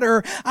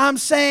chatter. I'm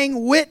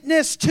saying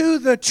witness to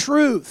the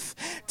truth.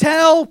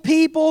 Tell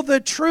people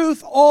the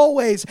truth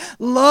always.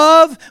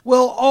 Love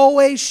will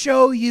always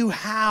show you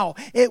how.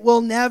 It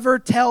will never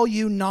tell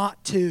you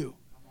not to.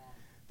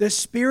 The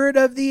spirit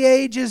of the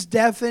age's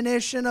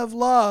definition of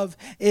love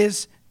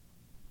is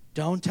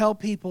don't tell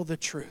people the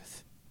truth.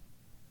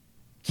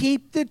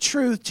 Keep the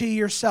truth to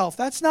yourself.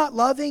 That's not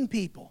loving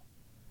people.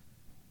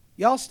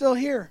 Y'all still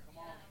here?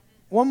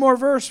 One more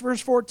verse,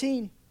 verse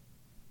 14.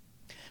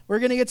 We're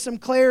going to get some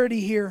clarity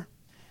here.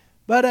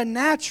 But a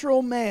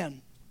natural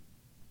man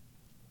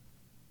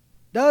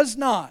does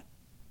not,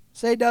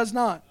 say does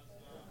not,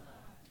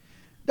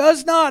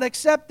 does not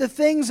accept the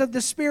things of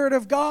the Spirit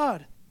of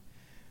God,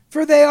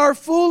 for they are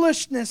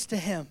foolishness to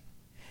him,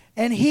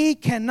 and he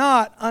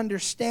cannot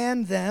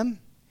understand them,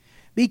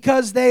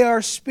 because they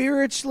are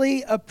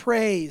spiritually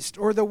appraised,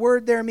 or the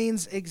word there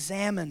means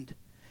examined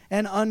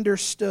and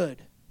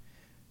understood.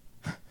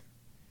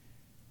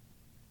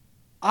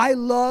 I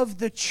love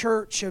the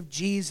church of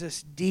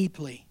Jesus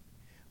deeply.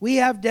 We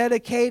have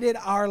dedicated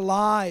our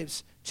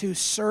lives to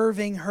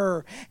serving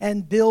her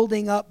and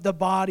building up the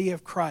body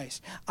of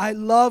Christ. I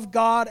love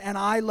God and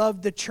I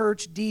love the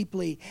church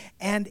deeply,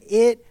 and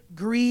it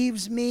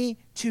grieves me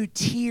to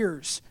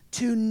tears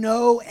to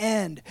no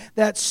end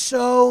that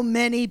so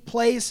many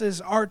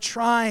places are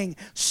trying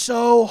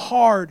so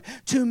hard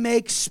to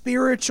make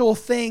spiritual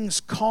things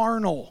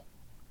carnal.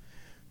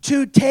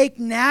 To take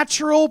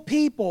natural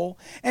people,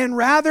 and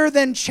rather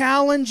than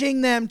challenging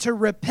them to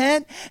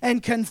repent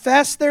and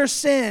confess their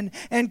sin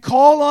and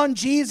call on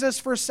Jesus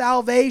for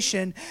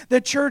salvation, the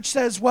church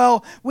says,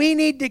 well, we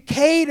need to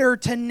cater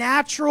to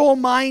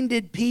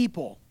natural-minded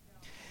people.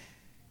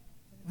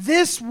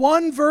 This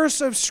one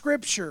verse of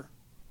Scripture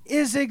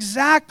is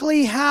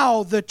exactly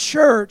how the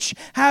church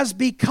has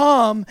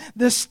become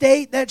the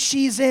state that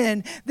she's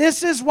in.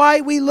 This is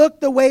why we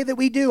look the way that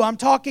we do. I'm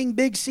talking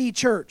Big C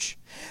Church.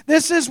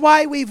 This is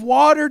why we've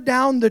watered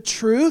down the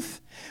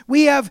truth.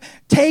 We have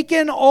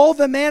taken all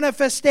the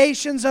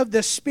manifestations of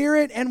the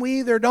Spirit and we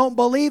either don't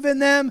believe in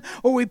them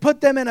or we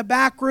put them in a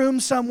back room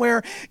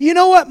somewhere. You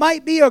know what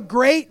might be a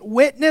great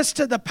witness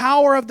to the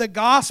power of the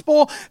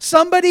gospel?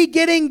 Somebody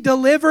getting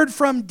delivered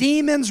from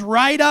demons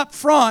right up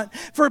front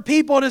for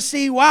people to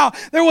see, wow,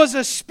 there was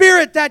a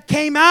spirit that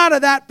came out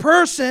of that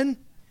person.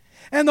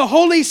 And the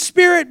Holy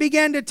Spirit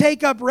began to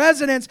take up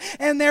residence,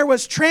 and there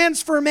was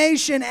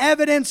transformation,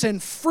 evidence,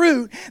 and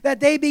fruit that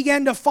they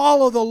began to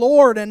follow the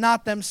Lord and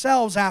not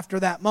themselves after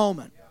that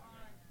moment.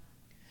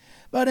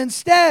 But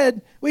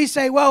instead, we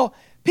say, well,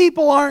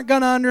 people aren't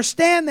going to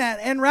understand that.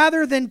 And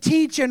rather than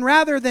teach and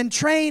rather than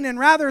train and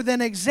rather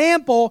than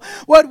example,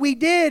 what we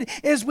did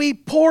is we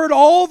poured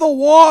all the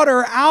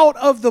water out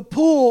of the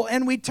pool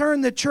and we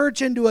turned the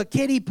church into a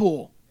kiddie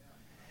pool.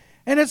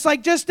 And it's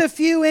like just a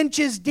few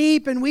inches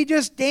deep, and we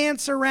just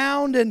dance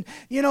around and,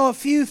 a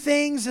few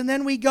things, and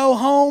then we go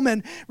home.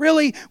 And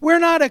really, we're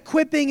not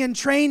equipping and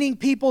training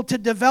people to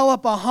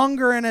develop a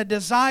hunger and a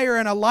desire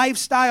and a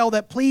lifestyle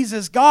that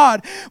pleases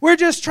God. We're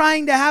just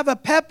trying to have a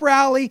pep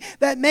rally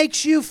that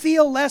makes you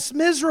feel less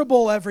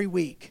miserable every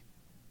week.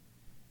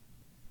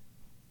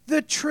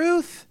 The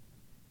truth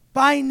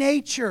by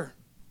nature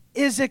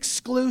is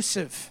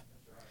exclusive.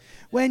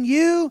 When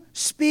you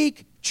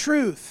speak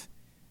truth,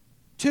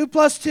 2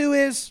 plus 2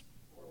 is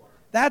 4.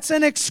 That's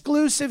an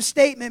exclusive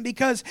statement,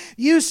 because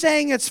you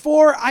saying it's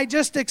 4, I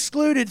just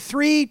excluded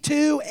 3,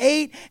 2,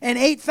 8, and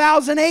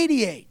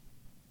 8,088.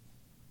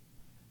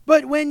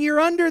 But when you're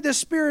under the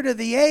spirit of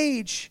the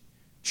age,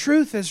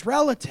 truth is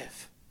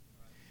relative.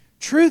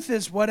 Truth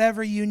is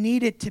whatever you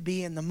need it to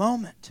be in the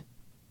moment.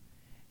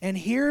 And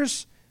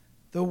here's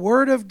the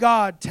Word of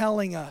God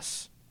telling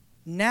us,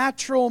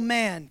 natural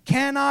man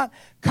cannot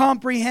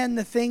comprehend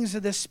the things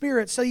of the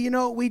Spirit. So you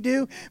know what we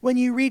do? When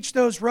you reach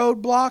those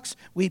roadblocks,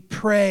 we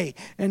pray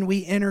and we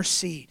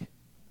intercede.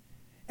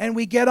 And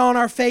we get on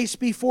our face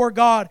before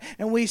God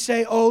and we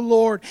say, "Oh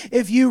Lord,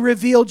 if you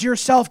revealed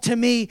yourself to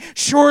me,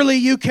 surely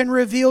you can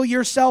reveal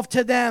yourself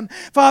to them.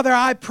 Father,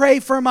 I pray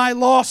for my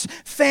lost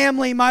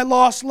family, my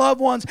lost loved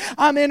ones.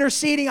 I'm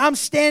interceding, I'm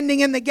standing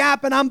in the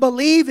gap, and I'm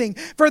believing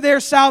for their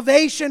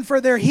salvation,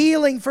 for their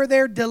healing, for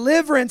their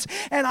deliverance.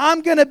 And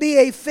I'm going to be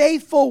a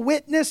faithful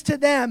witness to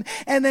them.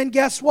 And then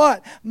guess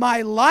what?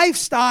 My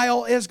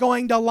lifestyle is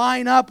going to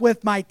line up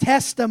with my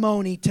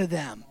testimony to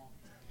them."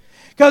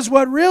 Because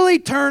what really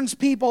turns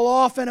people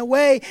off and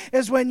away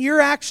is when you're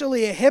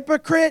actually a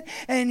hypocrite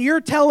and you're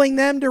telling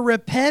them to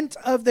repent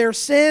of their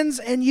sins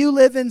and you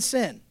live in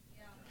sin.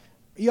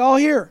 You all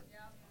here?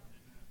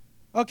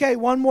 Okay,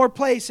 one more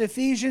place.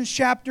 Ephesians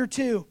chapter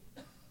 2.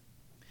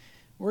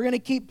 We're going to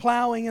keep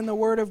plowing in the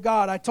Word of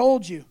God. I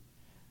told you.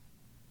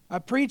 I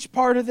preached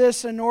part of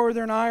this in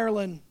Northern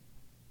Ireland.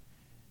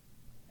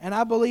 And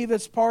I believe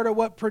it's part of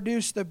what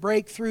produced the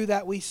breakthrough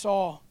that we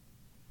saw.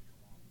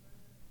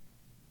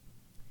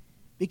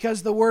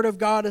 Because the Word of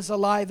God is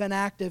alive and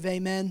active,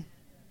 amen?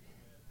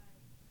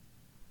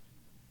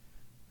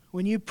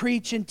 When you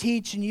preach and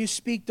teach and you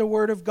speak the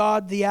Word of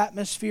God, the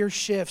atmosphere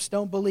shifts.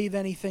 Don't believe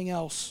anything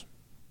else.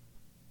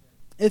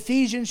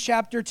 Ephesians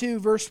chapter 2,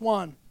 verse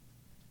 1.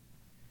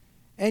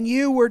 "And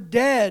you were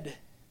dead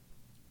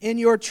in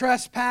your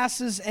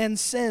trespasses and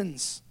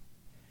sins,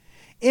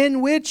 in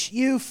which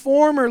you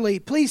formerly,"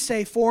 please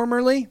say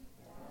formerly.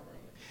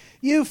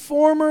 "You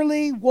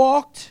formerly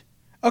walked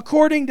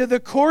according to the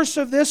course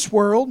of this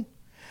world,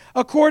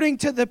 according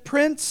to the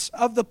prince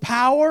of the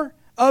power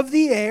of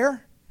the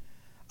air,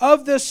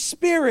 of the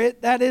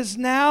spirit that is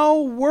now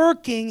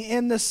working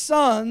in the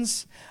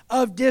sons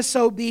of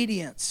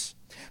disobedience."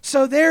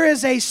 So there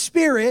is a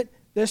spirit,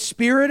 the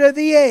spirit of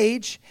the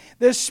age,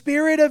 the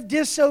spirit of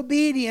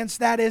disobedience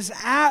that is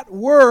at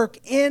work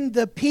in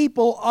the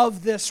people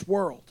of this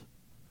world.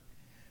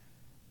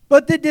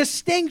 But the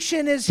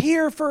distinction is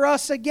here for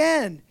us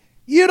again.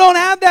 You don't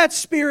have that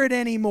spirit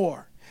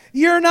anymore.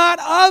 You're not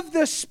of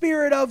the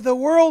spirit of the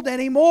world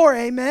anymore,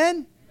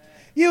 amen?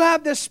 You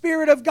have the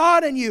Spirit of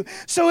God in you.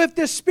 So if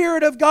the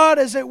Spirit of God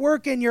is at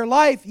work in your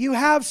life, you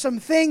have some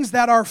things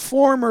that are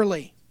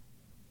formerly.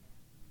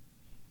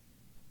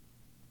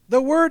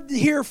 The word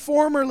here,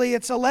 formerly,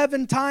 it's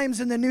 11 times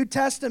in the New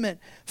Testament.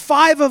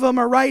 5 of them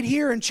are right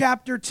here in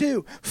chapter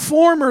 2.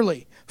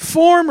 Formerly,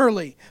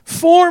 formerly,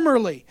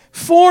 formerly,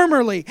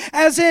 formerly.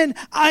 As in,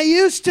 I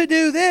used to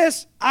do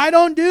this, I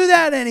don't do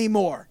that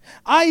anymore.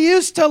 I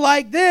used to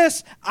like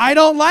this, I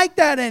don't like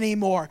that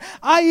anymore.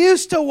 I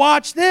used to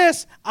watch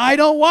this, I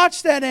don't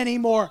watch that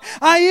anymore.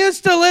 I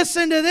used to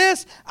listen to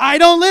this, I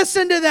don't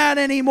listen to that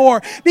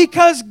anymore.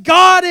 Because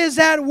God is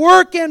at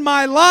work in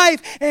my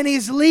life and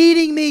He's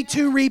leading me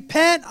to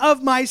repent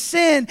of my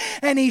sin,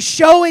 and He's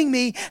showing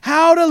me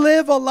how to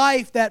live a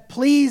life that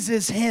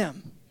pleases Him.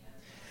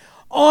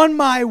 On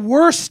my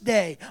worst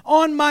day,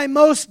 on my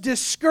most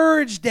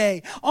discouraged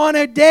day, on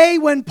a day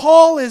when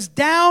Paul is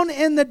down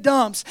in the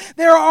dumps,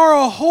 there are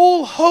a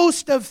whole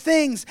host of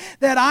things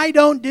that I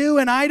don't do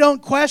and I don't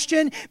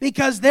question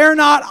because they're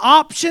not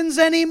options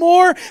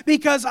anymore,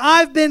 because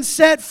I've been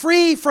set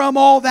free from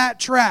all that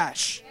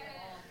trash.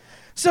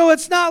 So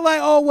it's not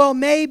like, oh, well,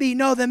 maybe.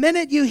 No, the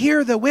minute you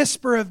hear the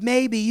whisper of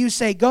maybe, you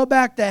say, go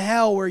back to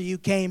hell where you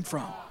came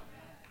from.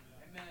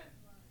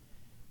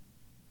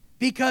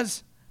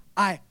 Because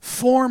I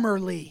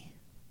formerly,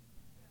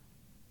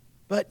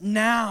 but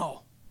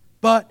now,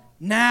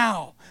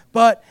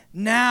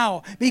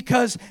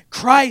 because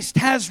Christ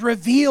has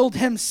revealed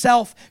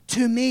Himself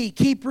to me.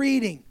 Keep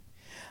reading.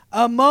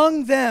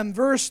 Among them,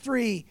 verse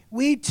 3,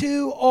 we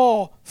too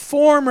all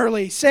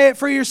formerly, say it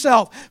for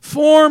yourself,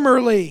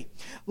 formerly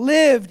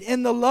lived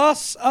in the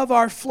lusts of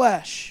our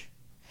flesh,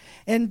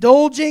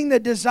 indulging the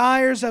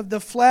desires of the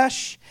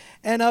flesh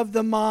and of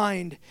the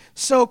mind.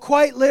 So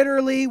quite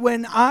literally,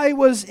 when I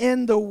was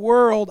in the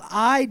world,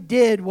 I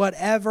did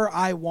whatever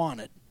I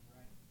wanted.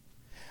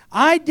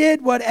 I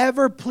did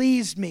whatever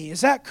pleased me.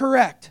 Is that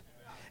correct?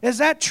 Is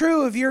that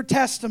true of your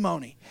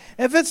testimony?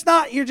 If it's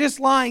not, you're just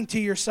lying to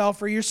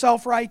yourself or you're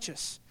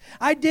self-righteous.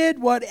 I did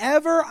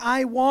whatever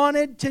I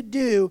wanted to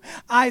do.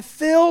 I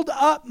filled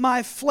up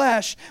my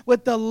flesh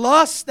with the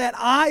lust that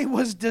I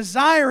was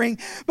desiring.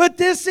 But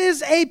this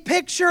is a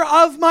picture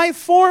of my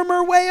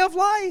former way of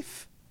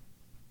life.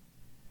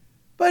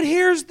 But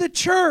here's the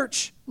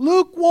church,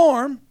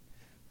 lukewarm,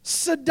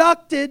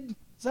 seducted.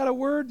 Is that a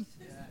word?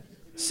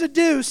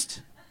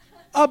 Seduced.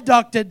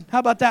 Abducted. How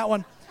about that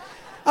one?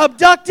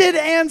 Abducted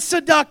and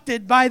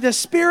seducted by the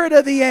spirit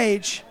of the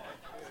age.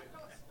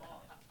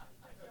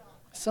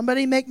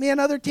 Somebody make me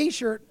another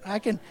t-shirt. I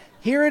can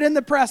hear it in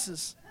the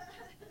presses.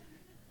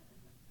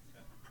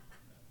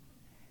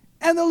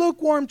 And the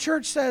lukewarm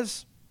church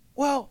says,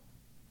 well,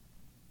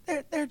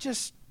 they're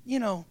just,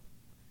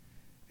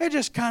 they're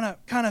just kind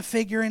of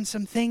figuring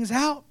some things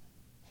out.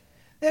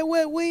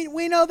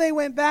 We know they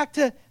went back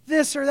to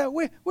this or that.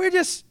 We're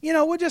just,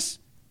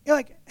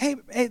 like,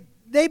 hey,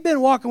 they've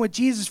been walking with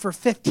Jesus for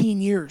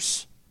 15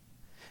 years.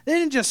 They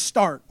didn't just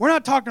start. We're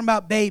not talking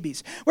about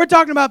babies. We're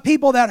talking about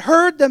people that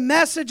heard the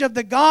message of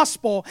the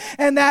gospel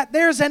and that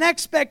there's an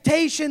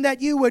expectation that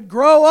you would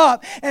grow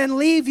up and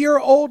leave your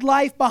old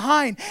life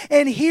behind.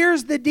 And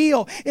here's the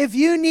deal. If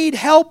you need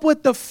help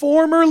with the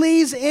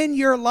formerlies in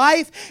your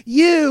life,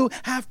 you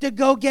have to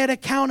go get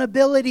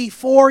accountability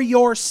for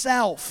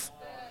yourself.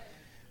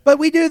 But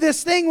we do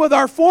this thing with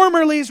our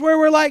formerlies where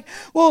we're like,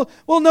 well,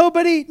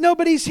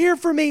 nobody's here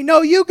for me.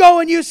 No, you go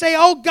and you say,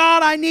 oh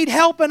God, I need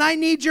help and I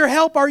need your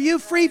help. Are you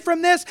free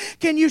from this?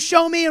 Can you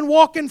show me and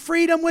walk in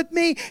freedom with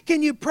me?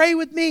 Can you pray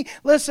with me?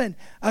 Listen,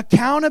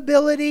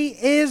 accountability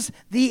is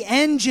the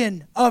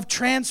engine of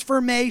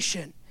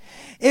transformation.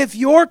 If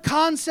your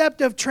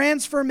concept of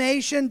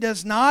transformation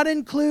does not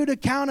include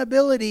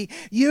accountability,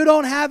 you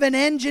don't have an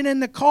engine in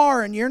the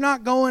car and you're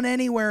not going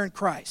anywhere in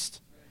Christ.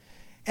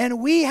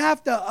 And we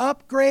have to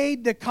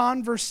upgrade the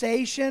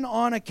conversation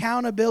on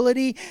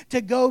accountability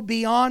to go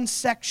beyond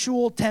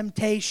sexual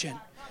temptation.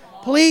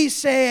 Please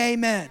say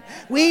amen.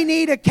 We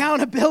need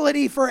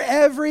accountability for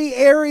every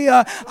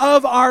area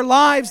of our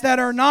lives that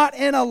are not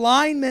in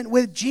alignment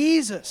with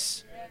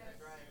Jesus.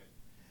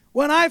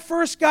 When I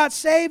first got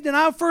saved and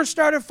I first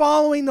started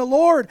following the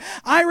Lord,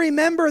 I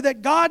remember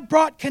that God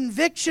brought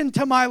conviction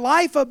to my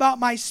life about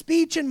my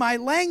speech and my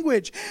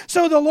language.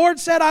 So the Lord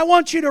said, I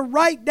want you to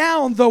write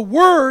down the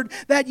word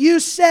that you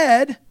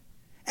said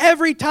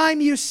every time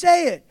you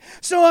say it.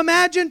 So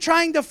imagine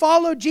trying to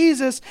follow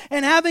Jesus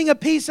and having a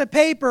piece of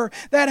paper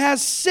that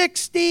has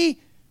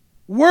 60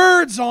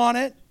 words on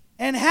it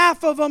and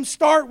half of them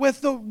start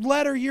with the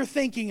letter you're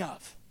thinking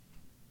of.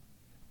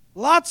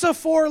 Lots of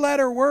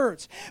 4-letter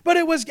words. But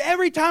it was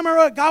every time I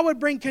wrote, God would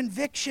bring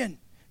conviction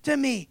to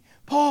me.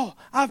 Paul,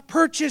 I've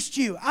purchased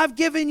you. I've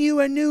given you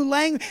a new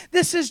language.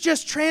 This is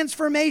just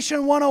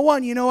transformation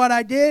 101. You know what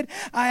I did?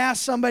 I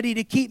asked somebody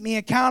to keep me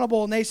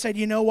accountable, and they said,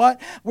 you know what?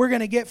 We're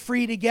going to get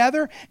free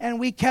together. And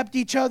we kept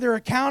each other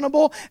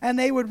accountable, and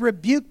they would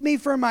rebuke me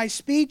for my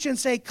speech and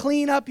say,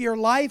 clean up your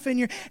life. And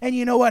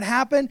you know what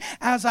happened?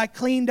 As I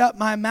cleaned up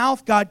my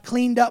mouth, God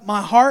cleaned up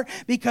my heart,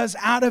 because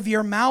out of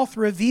your mouth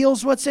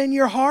reveals what's in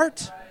your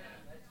heart.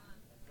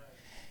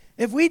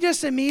 If we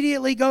just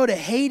immediately go to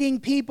hating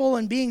people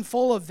and being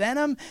full of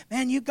venom,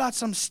 man, you've got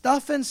some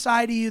stuff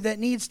inside of you that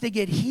needs to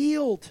get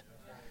healed.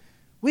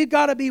 We've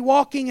got to be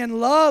walking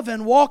in love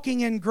and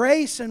walking in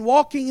grace and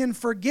walking in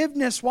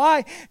forgiveness.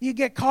 Why? You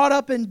get caught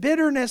up in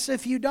bitterness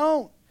if you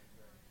don't.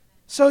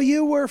 So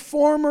you were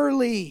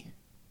formerly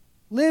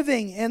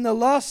living in the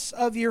lusts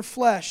of your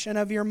flesh and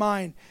of your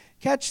mind.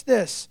 Catch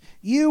this.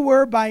 You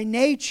were by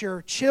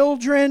nature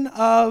children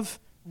of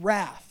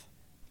wrath,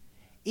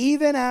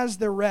 even as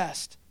the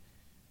rest.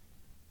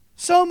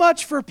 So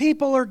much for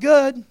people are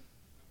good.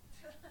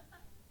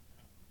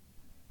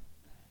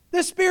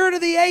 The spirit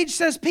of the age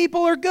says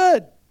people are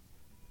good.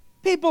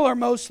 People are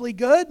mostly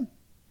good.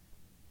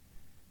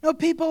 No,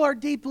 people are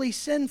deeply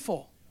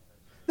sinful.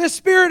 The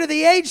spirit of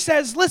the age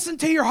says, listen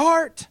to your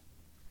heart.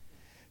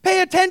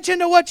 Pay attention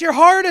to what your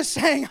heart is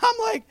saying.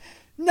 I'm like,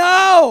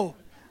 no,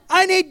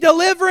 I need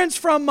deliverance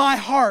from my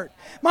heart.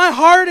 My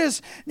heart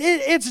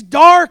it's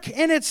dark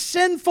and it's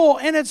sinful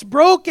and it's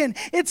broken.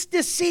 It's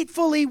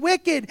deceitfully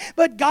wicked.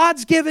 But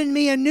God's given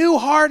me a new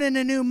heart and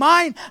a new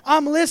mind.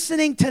 I'm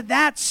listening to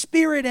that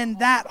spirit and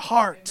that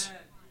heart.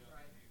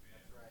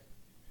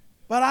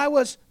 But I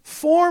was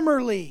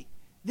formerly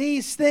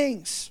these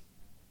things.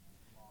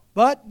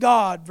 But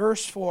God,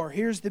 verse 4,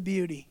 here's the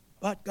beauty.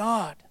 But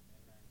God.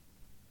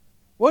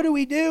 What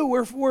do?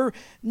 We're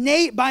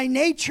by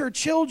nature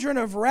children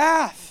of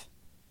wrath.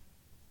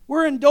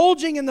 We're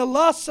indulging in the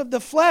lusts of the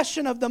flesh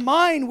and of the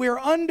mind. We're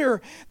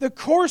under the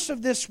course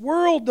of this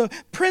world. The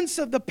prince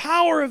of the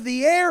power of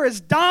the air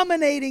is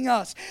dominating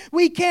us.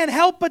 We can't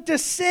help but to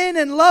sin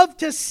and love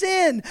to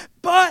sin.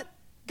 But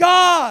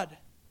God.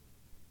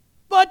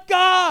 But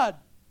God.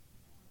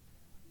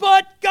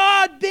 But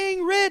God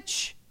being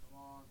rich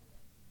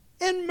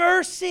in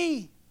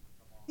mercy.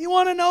 You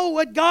want to know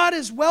what God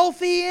is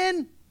wealthy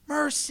in?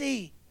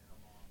 Mercy.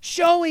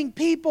 showing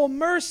people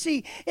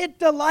mercy. It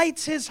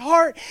delights His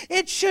heart.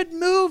 It should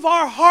move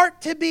our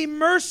heart to be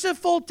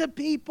merciful to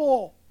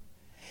people.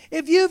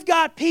 If you've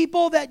got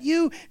people that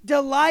you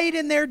delight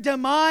in their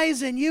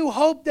demise and you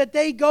hope that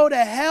they go to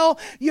hell,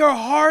 your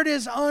heart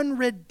is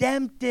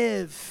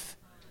unredemptive.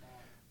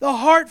 The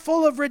heart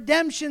full of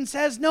redemption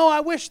says, no, I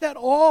wish that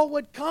all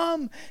would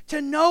come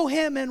to know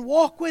Him and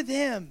walk with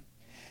Him.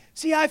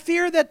 See, I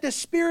fear that the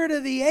spirit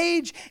of the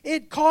age,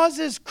 it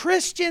causes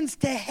Christians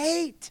to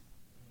hate.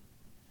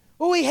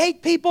 Well, we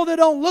hate people that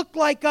don't look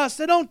like us,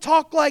 that don't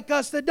talk like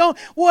us, that don't,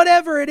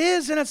 whatever it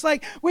is. And it's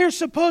like we're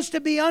supposed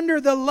to be under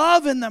the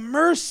love and the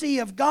mercy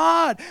of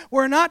God.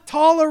 We're not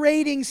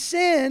tolerating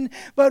sin,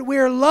 but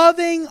we're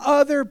loving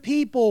other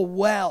people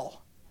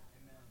well.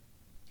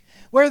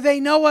 Where they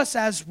know us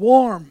as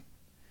warm.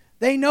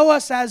 They know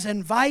us as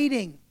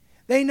inviting.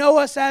 They know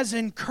us as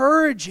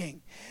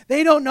encouraging.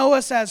 They don't know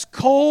us as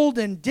cold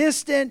and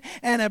distant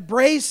and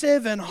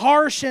abrasive and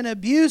harsh and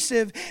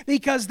abusive,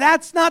 because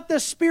that's not the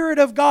Spirit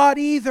of God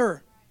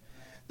either.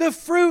 The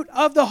fruit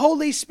of the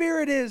Holy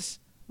Spirit is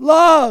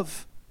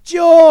love,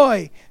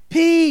 joy,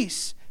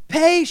 peace,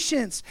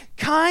 patience,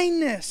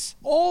 kindness,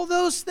 all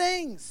those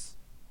things.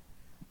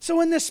 So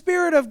when the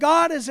Spirit of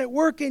God is at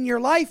work in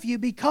your life, you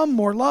become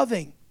more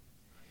loving.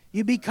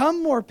 You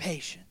become more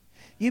patient.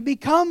 You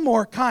become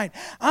more kind.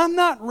 I'm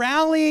not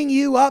rallying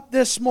you up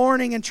this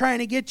morning and trying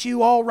to get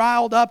you all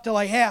riled up to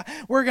like, yeah,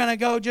 we're going to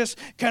go just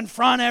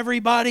confront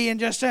everybody and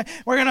just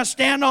we're going to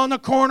stand on the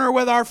corner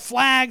with our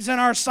flags and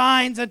our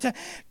signs.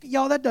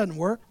 Y'all, that doesn't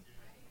work.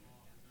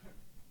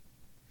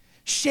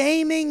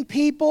 Shaming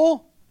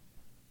people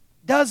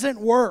doesn't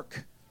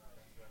work.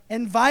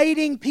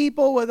 Inviting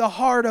people with a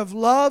heart of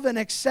love and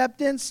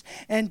acceptance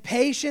and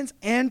patience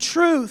and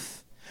truth.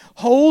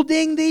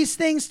 Holding these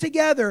things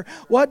together.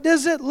 What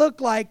does it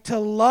look like to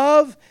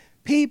love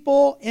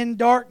people in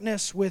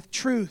darkness with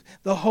truth?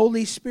 The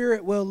Holy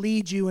Spirit will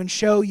lead you and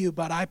show you.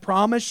 But I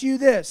promise you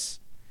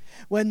this.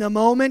 When the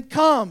moment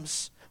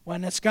comes,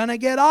 when it's going to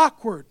get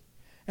awkward,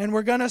 and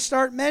we're going to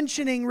start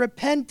mentioning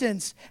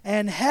repentance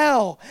and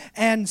hell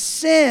and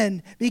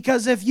sin,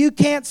 because if you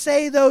can't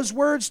say those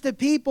words to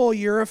people,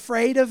 you're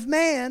afraid of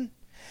man.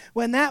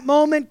 When that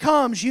moment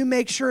comes, you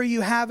make sure you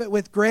have it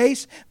with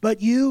grace,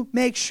 but you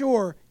make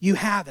sure you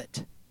have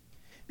it.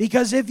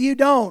 Because if you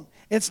don't,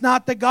 it's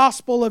not the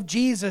gospel of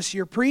Jesus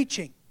you're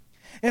preaching.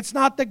 It's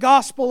not the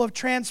gospel of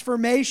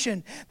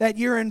transformation that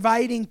you're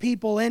inviting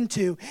people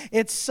into.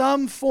 It's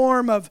some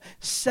form of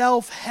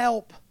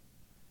self-help,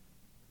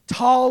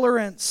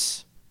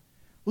 tolerance,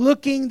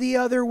 looking the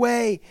other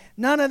way.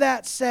 None of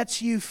that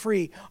sets you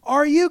free.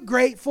 Are you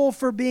grateful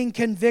for being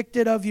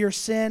convicted of your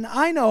sin?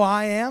 I know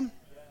I am.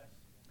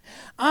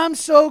 I'm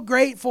so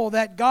grateful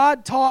that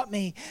God taught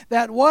me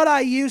that what I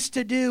used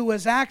to do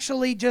was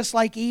actually just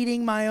like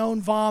eating my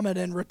own vomit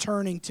and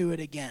returning to it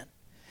again.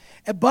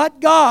 But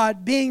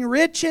God, being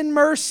rich in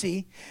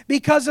mercy,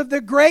 because of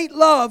the great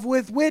love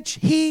with which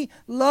He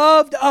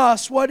loved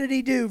us, what did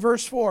He do?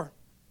 Verse 4.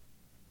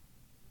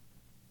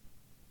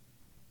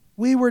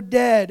 We were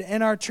dead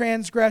in our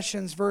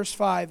transgressions, verse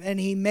 5, and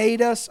He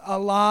made us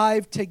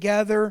alive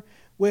together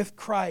with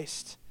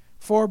Christ.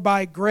 For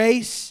by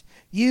grace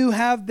you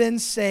have been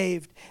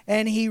saved,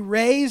 and He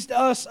raised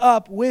us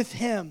up with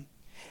Him,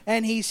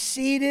 and He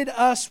seated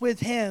us with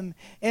Him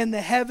in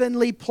the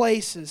heavenly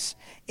places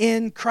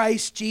in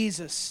Christ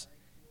Jesus,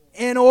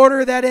 in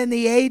order that in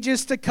the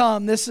ages to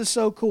come, this is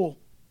so cool,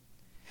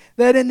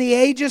 that in the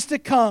ages to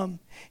come,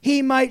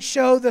 He might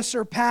show the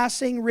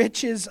surpassing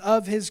riches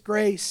of His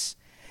grace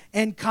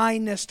and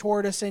kindness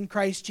toward us in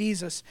Christ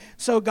Jesus.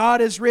 So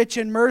God is rich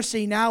in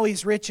mercy, now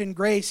He's rich in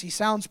grace. He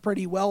sounds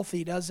pretty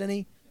wealthy, doesn't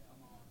He?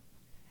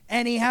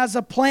 And He has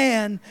a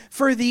plan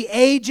for the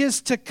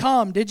ages to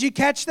come. Did you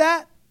catch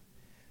that?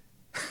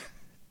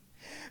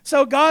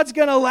 So God's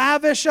going to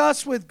lavish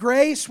us with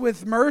grace,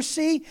 with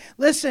mercy.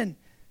 Listen,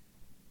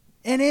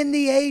 and in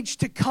the age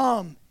to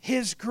come,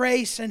 His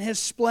grace and His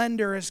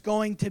splendor is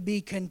going to be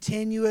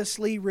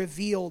continuously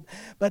revealed.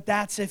 But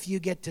that's if you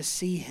get to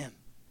see Him.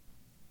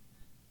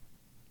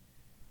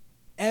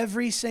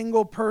 Every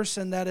single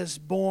person that is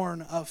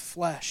born of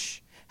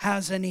flesh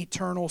has an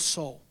eternal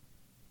soul.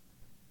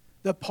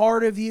 The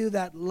part of you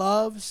that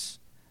loves,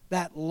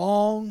 that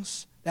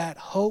longs, that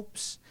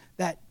hopes,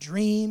 that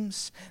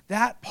dreams,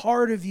 that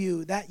part of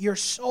you, that your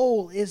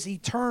soul is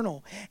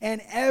eternal.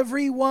 And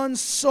everyone's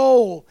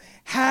soul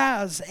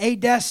has a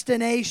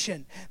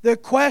destination. The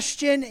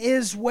question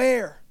is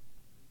where?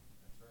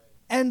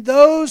 And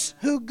those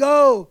who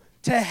go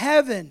to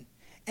heaven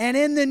and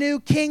in the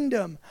new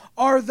kingdom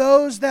are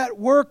those that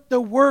work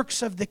the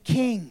works of the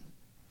King.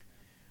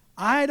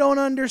 I don't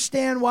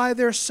understand why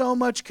there's so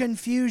much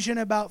confusion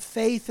about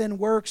faith and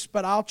works,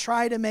 but I'll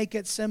try to make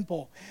it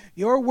simple.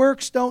 Your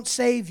works don't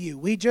save you.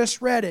 We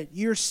just read it.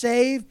 You're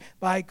saved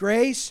by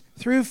grace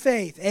through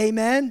faith.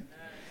 Amen? Amen.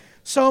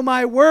 So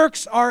my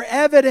works are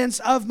evidence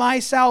of my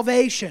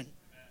salvation.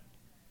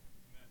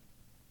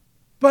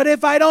 But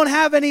if I don't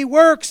have any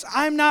works,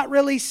 I'm not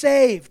really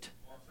saved.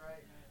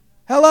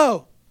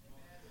 Hello?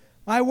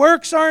 My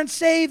works aren't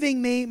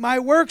saving me. My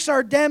works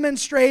are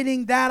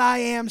demonstrating that I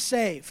am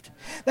saved.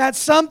 That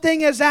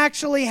something has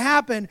actually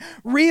happened.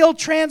 Real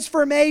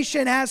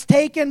transformation has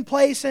taken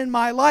place in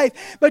my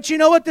life. But you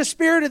know what the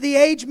spirit of the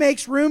age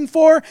makes room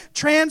for?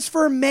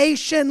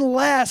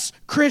 Transformation-less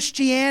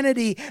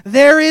Christianity.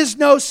 There is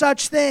no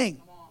such thing.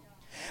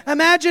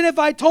 Imagine if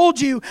I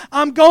told you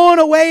I'm going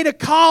away to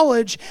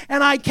college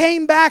and I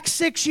came back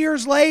 6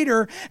 years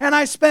later and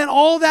I spent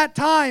all that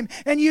time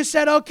and you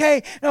said,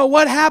 okay,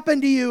 what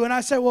happened to you? And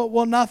I said,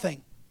 well,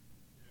 nothing.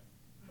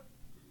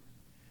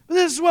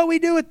 This is what we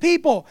do with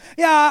people.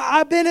 Yeah,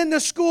 I've been in the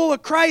school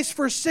of Christ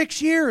for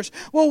 6 years.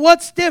 Well,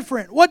 what's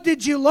different? What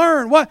did you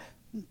learn? What?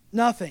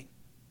 Nothing.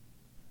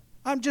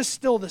 I'm just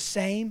still the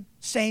same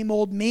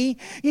old me.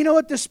 You know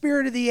what the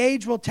spirit of the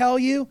age will tell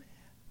you?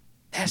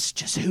 That's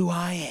just who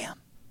I am.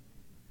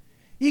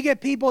 You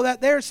get people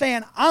that they're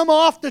saying, I'm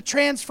off the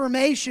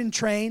transformation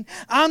train.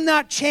 I'm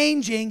not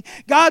changing.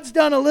 God's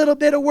done a little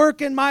bit of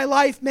work in my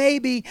life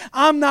maybe.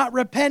 I'm not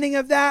repenting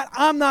of that.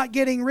 I'm not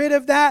getting rid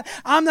of that.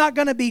 I'm not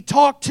going to be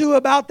talked to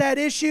about that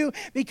issue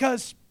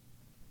because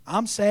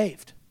I'm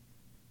saved.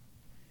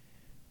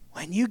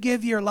 When you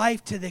give your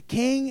life to the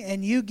King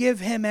and you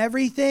give Him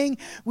everything,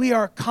 we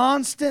are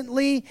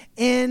constantly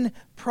in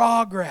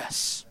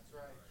progress.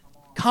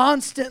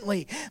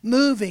 Constantly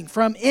moving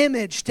from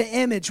image to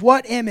image.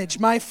 What image?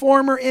 My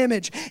former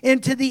image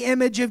into the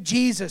image of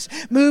Jesus.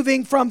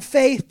 Moving from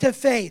faith to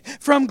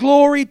faith, from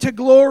glory to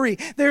glory.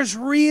 There's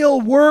real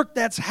work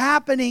that's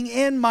happening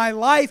in my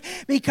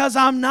life because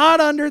I'm not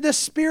under the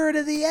spirit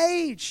of the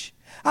age.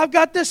 I've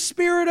got the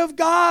Spirit of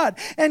God,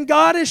 and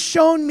God has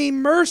shown me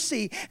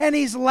mercy, and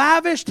He's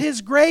lavished His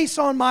grace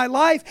on my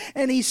life,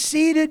 and He's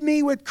seated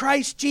me with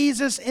Christ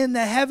Jesus in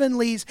the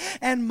heavenlies,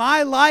 and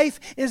my life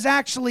is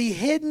actually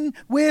hidden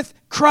with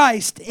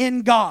Christ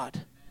in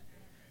God.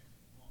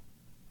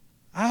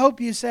 I hope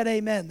you said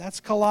amen.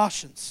 That's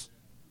Colossians.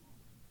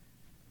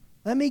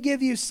 Let me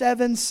give you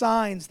 7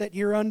 signs that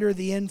you're under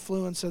the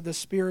influence of the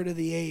spirit of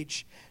the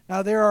age.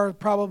 Now, there are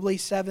probably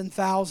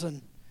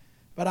 7,000.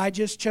 But I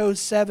just chose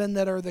 7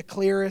 that are the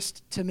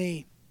clearest to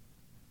me.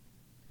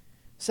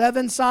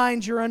 7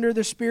 signs you're under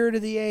the spirit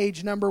of the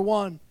age. Number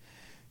 1,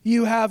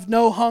 you have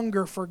no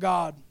hunger for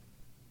God.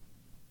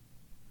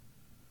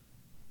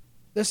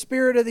 The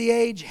spirit of the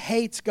age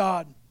hates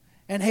God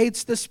and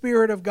hates the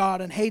Spirit of God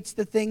and hates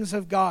the things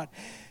of God.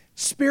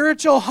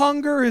 Spiritual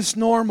hunger is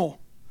normal.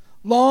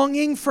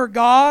 Longing for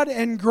God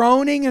and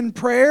groaning in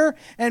prayer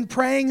and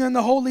praying in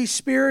the Holy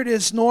Spirit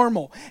is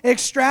normal.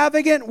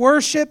 Extravagant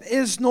worship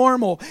is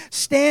normal.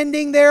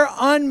 Standing there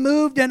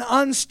unmoved and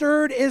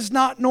unstirred is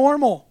not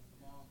normal.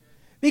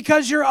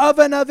 Because you're of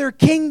another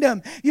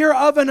kingdom. You're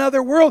of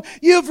another world.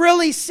 You've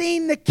really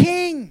seen the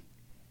King.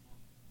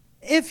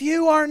 If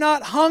you are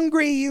not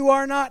hungry, you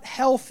are not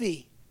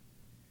healthy.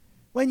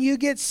 When you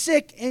get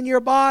sick in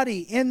your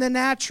body, in the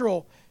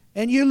natural,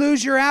 and you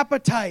lose your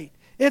appetite,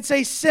 it's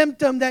a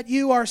symptom that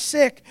you are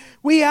sick.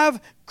 We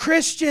have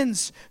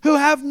Christians who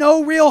have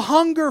no real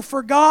hunger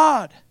for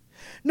God.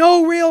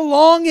 No real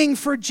longing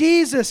for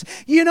Jesus.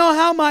 You know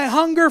how my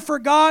hunger for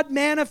God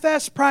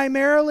manifests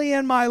primarily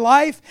in my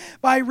life?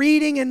 By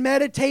reading and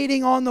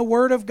meditating on the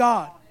Word of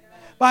God.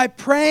 By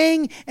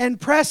praying and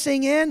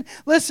pressing in.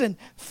 Listen,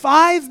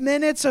 5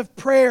 minutes of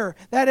prayer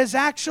that is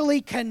actually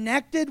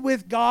connected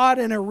with God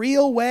in a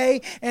real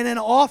way and an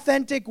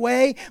authentic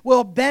way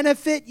will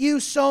benefit you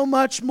so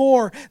much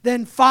more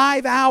than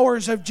 5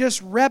 hours of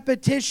just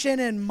repetition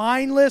and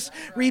mindless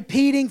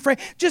repeating.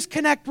 Just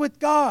connect with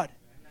God.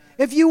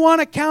 If you want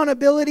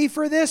accountability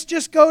for this,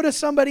 just go to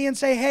somebody and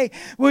say, hey,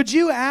 would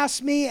you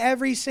ask me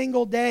every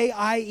single day,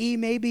 i.e.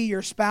 maybe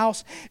your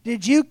spouse,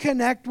 did you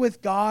connect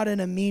with God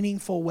in a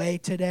meaningful way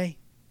today?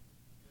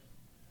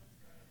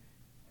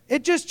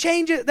 It just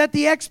changes that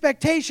the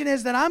expectation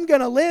is that I'm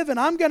going to live and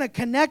I'm going to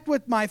connect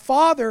with my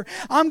Father.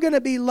 I'm going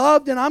to be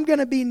loved and I'm going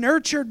to be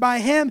nurtured by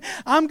Him.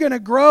 I'm going to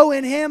grow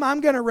in Him.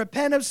 I'm going to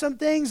repent of some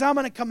things. I'm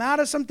going to come out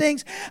of some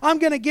things. I'm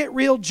going to get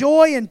real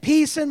joy and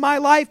peace in my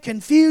life.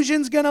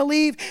 Confusion's going to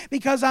leave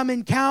because I'm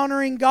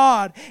encountering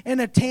God in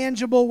a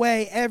tangible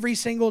way every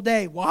single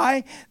day.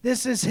 Why?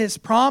 This is His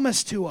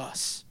promise to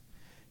us.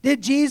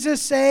 Did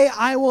Jesus say,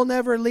 I will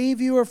never leave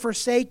you or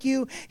forsake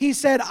you? He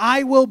said,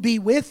 I will be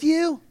with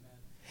you.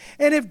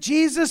 And if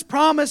Jesus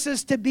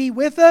promises to be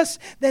with us,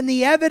 then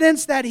the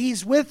evidence that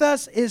He's with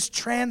us is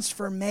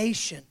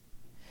transformation,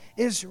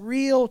 is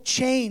real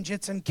change.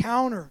 It's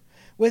encounter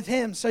with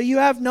Him. So you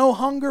have no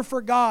hunger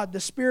for God. The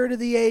spirit of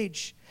the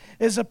age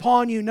is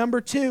upon you. Number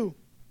 2,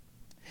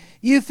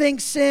 you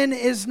think sin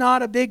is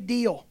not a big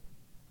deal.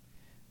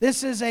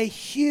 This is a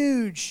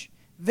huge,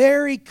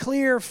 very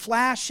clear,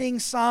 flashing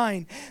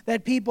sign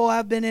that people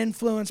have been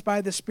influenced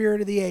by the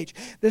spirit of the age.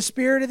 The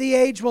spirit of the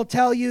age will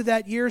tell you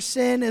that your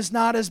sin is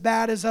not as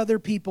bad as other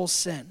people's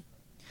sin.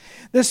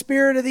 The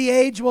spirit of the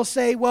age will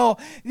say, well,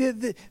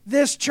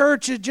 this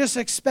church just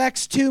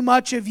expects too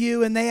much of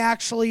you and they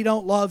actually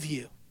don't love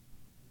you.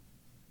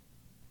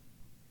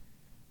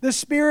 The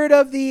spirit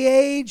of the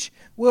age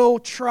will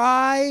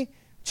try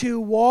to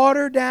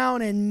water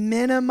down and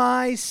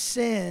minimize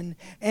sin,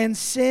 and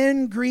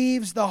sin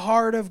grieves the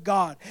heart of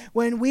God.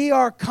 When we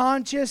are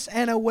conscious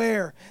and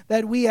aware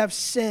that we have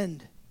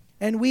sinned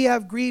and we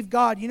have grieved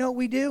God, you know what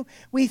we do?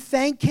 We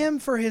thank Him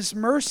for His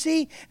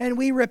mercy, and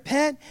we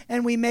repent,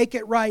 and we make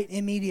it right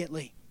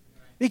immediately.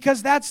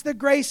 Because that's the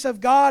grace of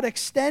God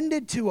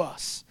extended to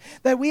us.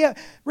 That we have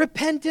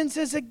repentance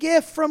is a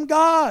gift from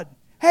God.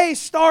 Hey,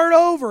 start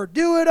over,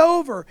 do it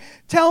over.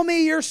 Tell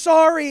me you're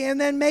sorry and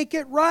then make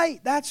it right.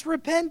 That's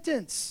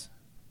repentance.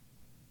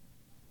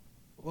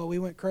 Well, we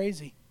went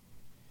crazy.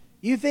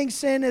 You think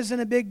sin isn't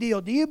a big deal?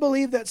 Do you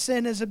believe that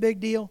sin is a big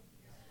deal?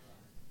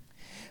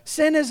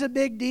 Sin is a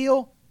big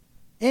deal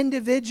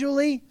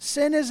individually.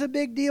 Sin is a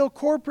big deal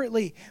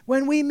corporately.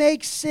 When we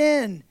make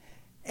sin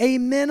a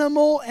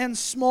minimal and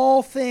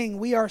small thing,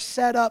 we are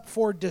set up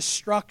for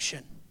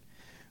destruction.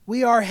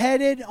 We are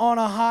headed on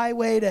a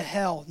highway to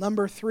hell.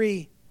 Number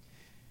 3,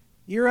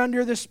 you're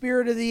under the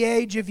spirit of the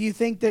age if you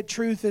think that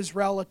truth is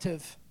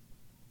relative.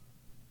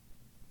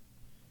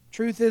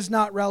 Truth is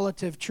not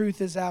relative.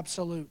 Truth is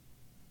absolute.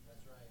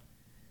 That's right.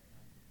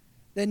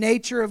 The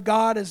nature of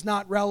God is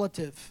not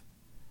relative.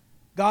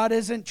 God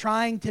isn't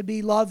trying to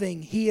be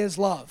loving. He is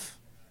love.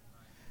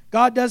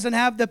 God doesn't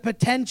have the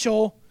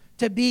potential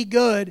to be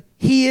good.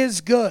 He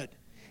is good.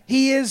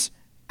 He is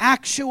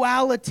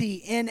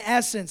actuality in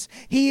essence.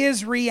 He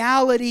is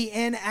reality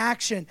in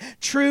action.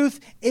 Truth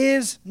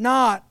is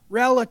not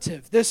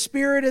relative. The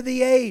spirit of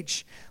the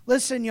age.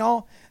 Listen,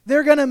 y'all.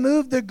 They're going to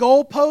move the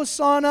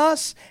goalposts on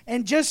us,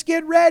 and just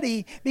get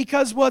ready,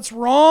 because what's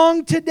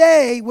wrong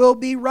today will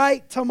be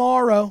right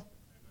tomorrow.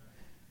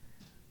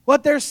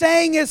 What they're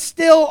saying is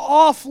still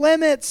off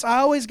limits. I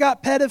always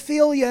got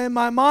pedophilia in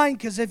my mind,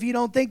 because if you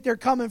don't think they're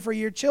coming for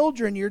your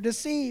children, you're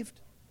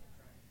deceived.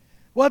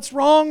 What's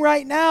wrong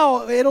right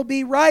now, it'll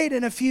be right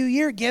in a few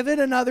years. Give it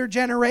another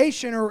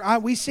generation, or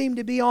we seem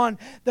to be on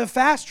the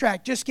fast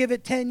track. Just give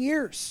it 10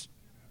 years.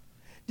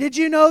 Did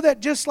you know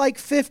that just like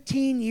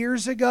 15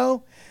 years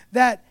ago,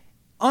 that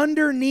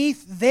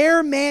underneath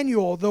their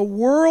manual, the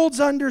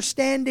world's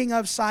understanding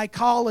of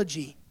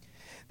psychology,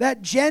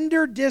 that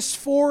gender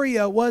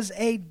dysphoria was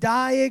a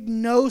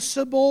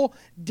diagnosable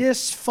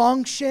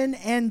dysfunction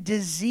and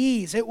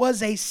disease. It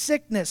was a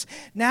sickness.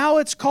 Now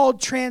it's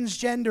called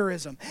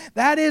transgenderism.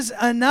 That is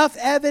enough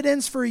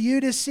evidence for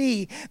you to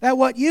see that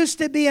what used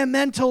to be a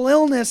mental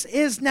illness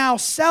is now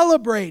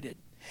celebrated.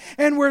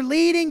 And we're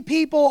leading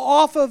people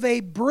off of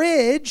a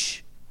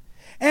bridge,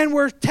 and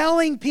we're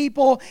telling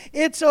people,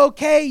 it's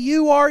okay,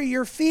 you are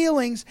your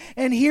feelings,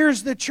 and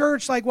here's the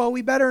church like, well,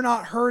 we better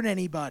not hurt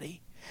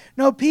anybody.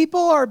 No, people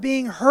are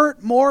being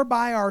hurt more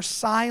by our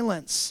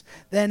silence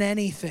than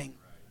anything.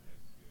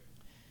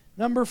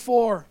 Number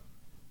 4,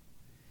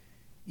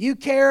 you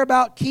care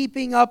about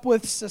keeping up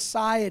with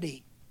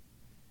society.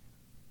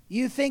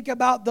 You think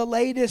about the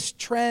latest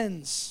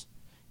trends.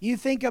 You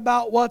think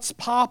about what's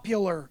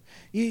popular.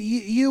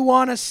 You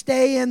want to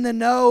stay in the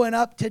know and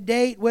up to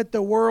date with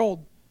the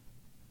world.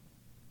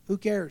 Who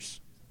cares?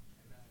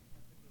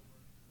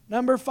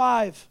 Number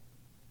 5,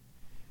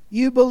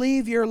 you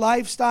believe your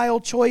lifestyle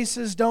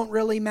choices don't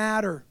really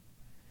matter.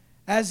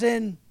 As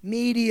in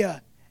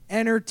media,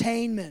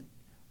 entertainment,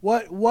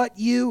 what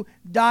you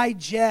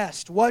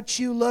digest, what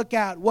you look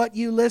at, what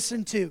you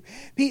listen to.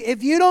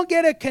 If you don't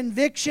get a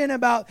conviction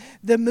about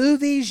the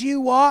movies you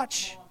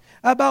watch,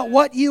 about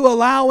what you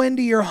allow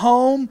into your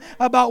home,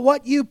 about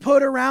what you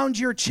put around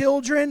your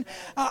children.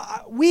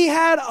 We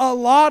had a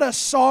lot of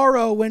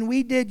sorrow when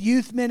we did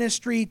youth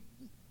ministry,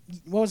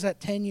 what was that,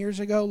 10 years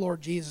ago?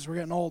 Lord Jesus, we're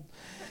getting old.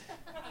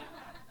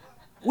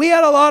 We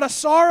had a lot of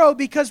sorrow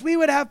because we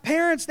would have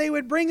parents, they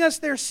would bring us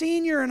their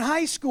senior in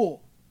high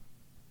school,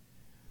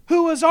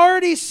 who was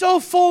already so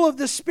full of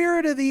the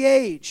spirit of the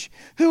age,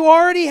 who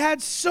already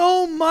had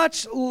so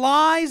much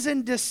lies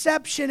and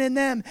deception in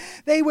them.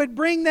 They would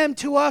bring them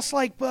to us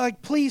like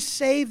please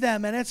save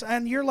them.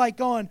 And you're like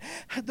going,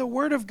 the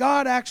Word of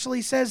God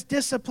actually says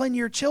discipline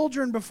your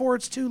children before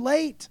it's too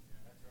late.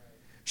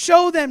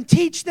 Show them,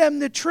 teach them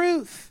the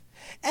truth.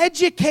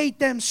 Educate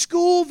them,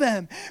 school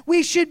them.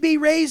 We should be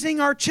raising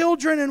our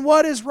children in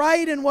what is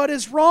right and what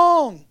is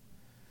wrong.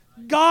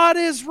 God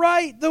is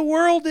right. The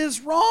world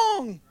is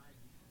wrong.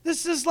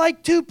 This is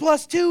like 2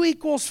 +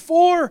 2 =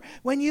 4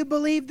 when you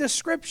believe the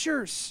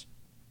Scriptures.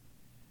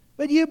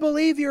 But you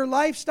believe your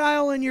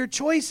lifestyle and your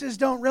choices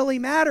don't really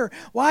matter.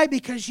 Why?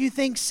 Because you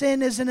think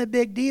sin isn't a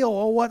big deal.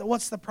 Well,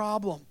 what's the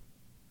problem?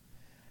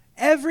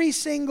 Every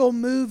single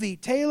movie,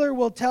 Taylor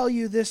will tell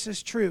you this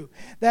is true,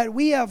 that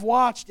we have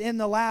watched in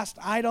the last,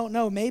 I don't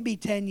know, maybe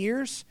 10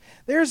 years.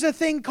 There's a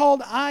thing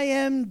called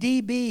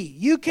IMDb.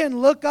 You can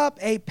look up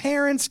a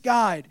parent's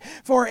guide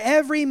for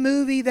every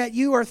movie that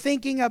you are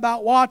thinking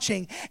about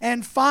watching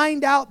and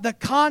find out the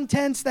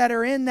contents that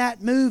are in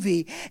that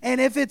movie.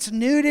 And if it's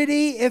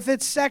nudity, if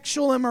it's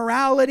sexual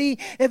immorality,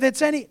 if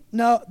it's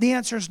no, the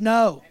answer is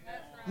no.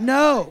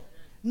 No.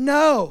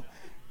 No.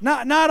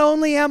 Not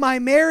only am I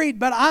married,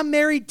 but I'm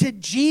married to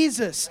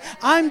Jesus.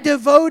 I'm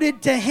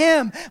devoted to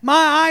Him.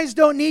 My eyes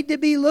don't need to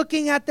be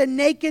looking at the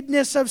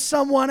nakedness of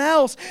someone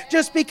else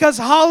just because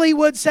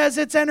Hollywood says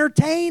it's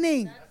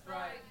entertaining.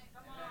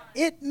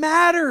 It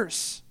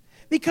matters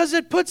because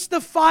it puts the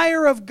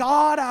fire of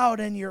God out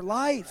in your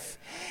life.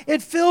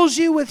 It fills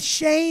you with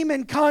shame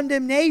and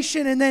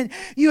condemnation, and then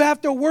you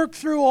have to work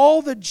through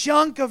all the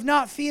junk of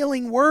not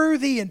feeling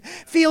worthy and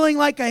feeling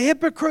like a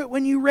hypocrite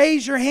when you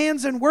raise your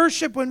hands in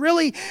worship, when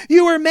really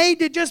you were made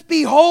to just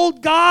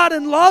behold God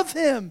and love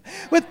Him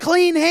with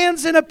clean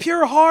hands and a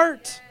pure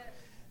heart.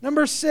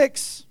 Number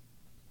 6,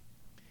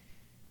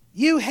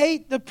 you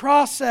hate the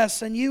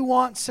process and you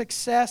want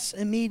success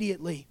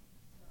immediately.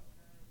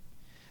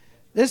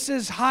 This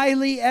is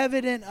highly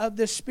evident of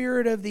the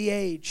spirit of the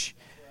age.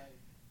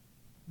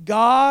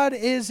 God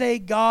is a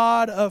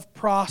God of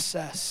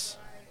process.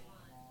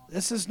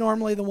 This is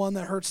normally the one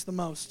that hurts the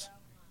most.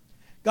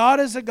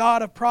 God is a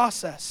God of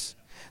process.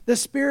 The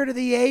spirit of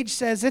the age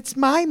says, it's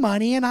my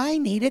money and I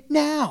need it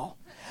now.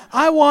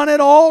 I want it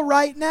all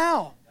right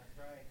now.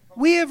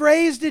 We have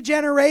raised a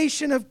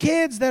generation of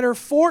kids that are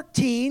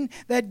 14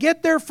 that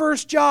get their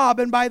first job,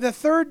 and by the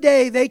third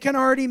day they can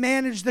already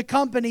manage the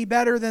company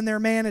better than their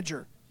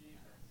manager.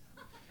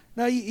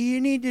 Now, you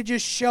need to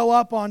just show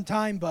up on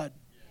time, bud,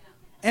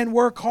 and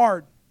work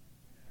hard.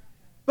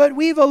 But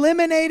we've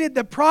eliminated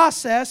the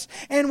process,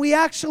 and we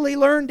actually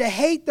learned to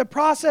hate the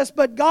process,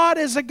 but God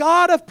is a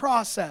God of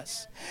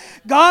process.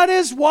 God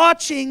is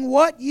watching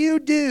what you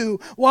do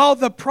while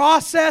the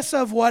process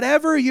of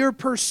whatever you're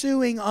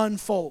pursuing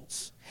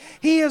unfolds.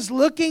 He is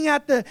looking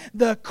at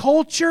the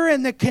culture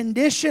and the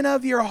condition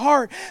of your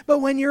heart. But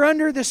when you're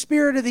under the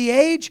spirit of the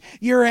age,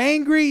 you're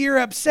angry, you're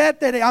upset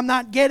that I'm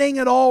not getting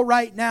it all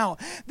right now.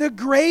 The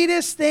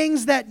greatest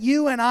things that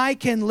you and I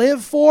can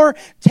live for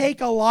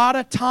take a lot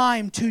of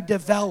time to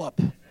develop.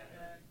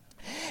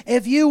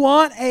 If you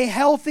want a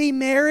healthy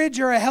marriage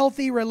or a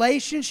healthy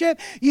relationship,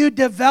 you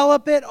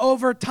develop it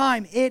over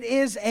time. It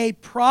is a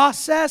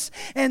process,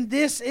 and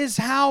this is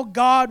how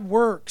God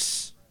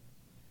works.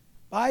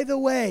 By the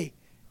way,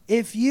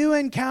 if you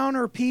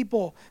encounter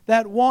people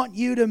that want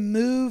you to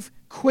move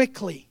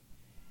quickly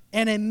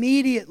and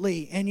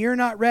immediately and you're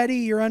not ready,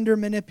 you're under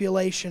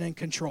manipulation and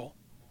control.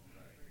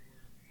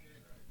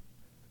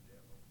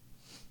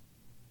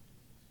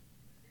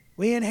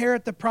 We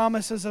inherit the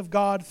promises of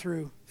God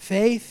through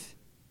faith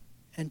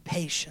and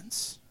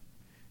patience.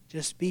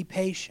 Just be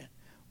patient.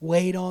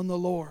 Wait on the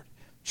Lord.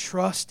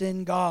 Trust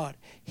in God.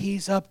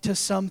 He's up to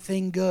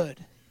something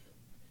good.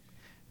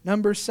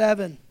 Number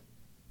 7.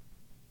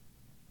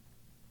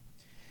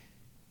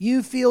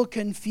 You feel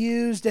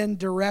confused and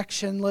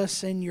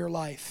directionless in your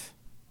life.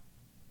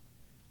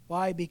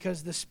 Why?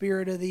 Because the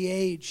spirit of the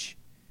age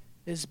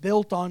is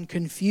built on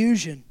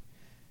confusion.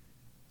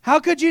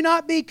 How could you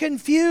not be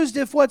confused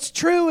if what's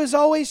true is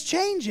always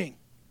changing?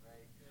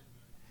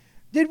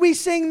 Did we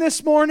sing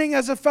this morning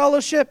as a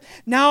fellowship,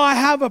 now I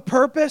have a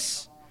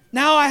purpose?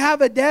 Now I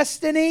have a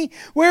destiny?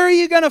 Where are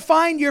you going to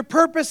find your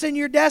purpose and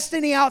your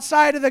destiny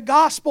outside of the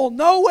gospel?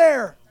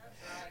 Nowhere.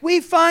 We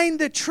find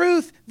the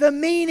truth, the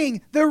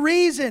meaning, the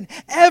reason,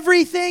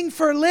 everything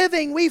for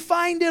living. We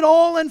find it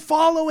all in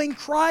following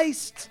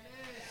Christ.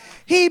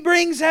 He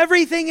brings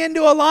everything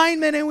into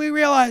alignment and we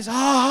realize,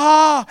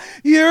 aha,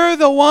 you're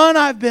the one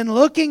I've been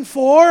looking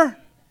for.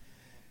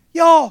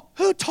 Y'all,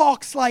 who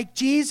talks like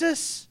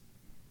Jesus?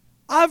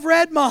 I've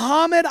read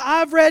Muhammad,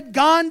 I've read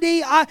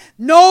Gandhi,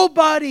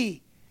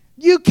 nobody.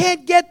 You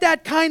can't get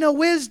that kind of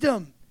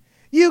wisdom.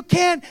 You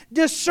can't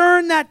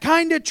discern that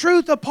kind of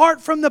truth apart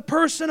from the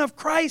person of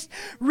Christ.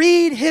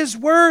 Read His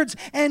words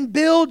and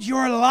build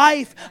your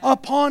life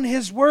upon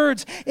His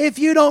words. If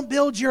you don't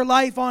build your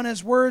life on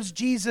His words,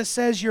 Jesus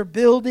says you're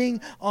building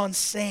on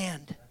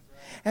sand.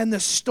 And the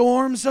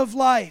storms of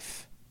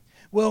life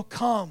will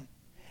come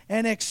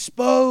and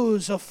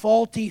expose a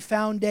faulty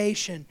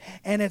foundation.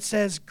 And it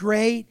says,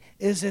 great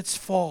is its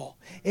fall.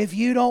 If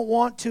you don't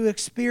want to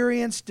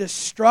experience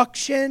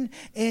destruction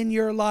in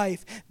your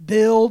life,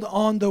 build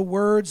on the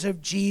words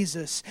of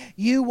Jesus.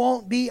 You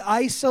won't be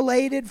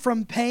isolated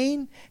from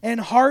pain and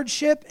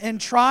hardship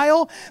and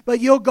trial, but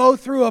you'll go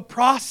through a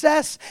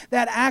process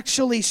that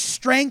actually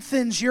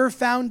strengthens your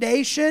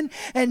foundation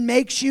and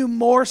makes you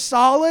more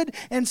solid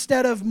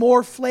instead of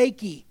more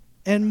flaky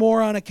and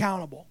more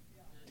unaccountable.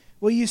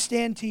 Will you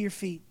stand to your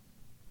feet?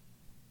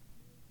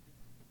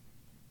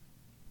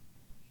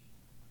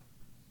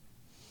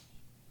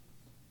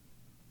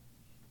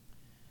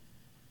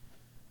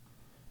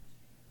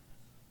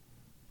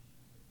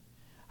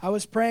 I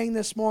was praying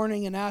this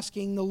morning and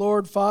asking the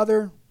Lord,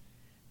 Father,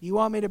 you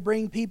want me to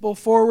bring people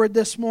forward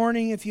this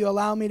morning if you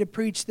allow me to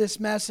preach this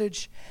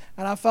message?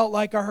 And I felt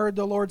like I heard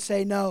the Lord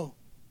say no.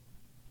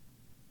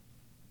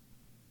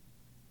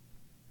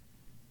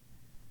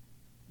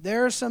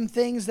 There are some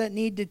things that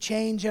need to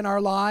change in our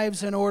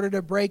lives in order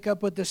to break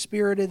up with the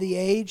spirit of the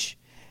age.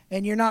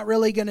 And you're not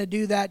really going to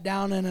do that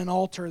down in an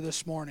altar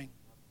this morning.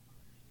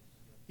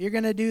 You're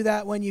going to do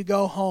that when you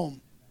go home.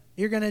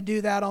 You're going to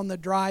do that on the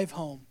drive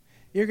home.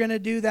 You're going to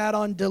do that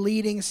on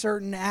deleting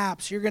certain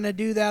apps. You're going to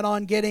do that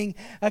on getting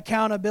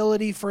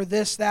accountability for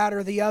this, that,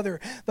 or the other.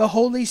 The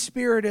Holy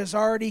Spirit is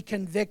already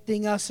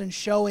convicting us and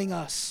showing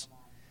us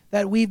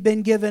that we've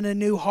been given a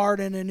new heart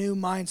and a new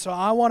mind. So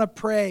I want to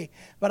pray,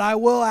 but I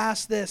will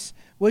ask this.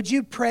 Would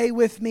you pray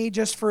with me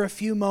just for a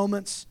few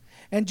moments?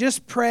 And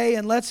just pray,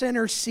 and let's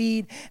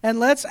intercede, and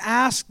let's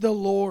ask the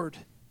Lord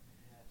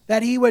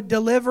that He would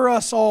deliver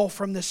us all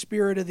from the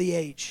spirit of the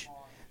age.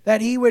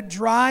 That He would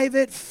drive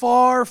it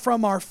far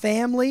from our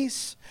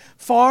families,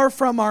 far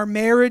from our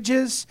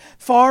marriages,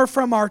 far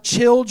from our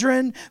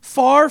children,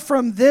 far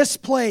from this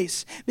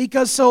place.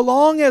 Because so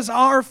long as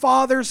our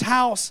Father's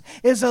house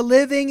is a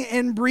living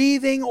and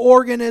breathing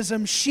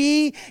organism,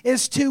 she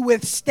is to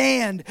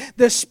withstand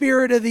the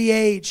spirit of the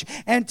age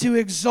and to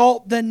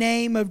exalt the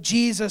name of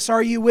Jesus.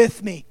 Are you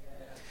with me?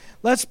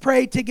 Let's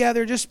pray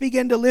together. Just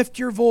begin to lift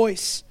your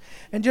voice.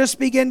 And just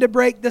begin to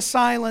break the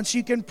silence.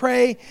 You can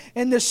pray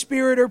in the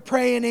Spirit or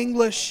pray in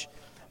English.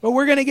 But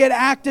we're going to get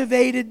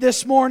activated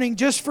this morning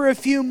just for a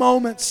few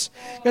moments.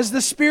 Because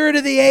the spirit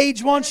of the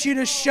age wants you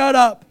to shut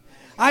up.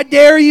 I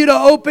dare you to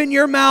open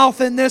your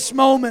mouth in this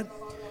moment.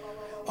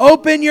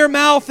 Open your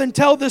mouth and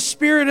tell the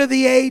spirit of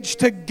the age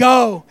to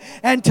go.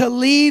 And to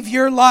leave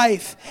your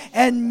life.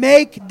 And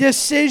make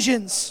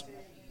decisions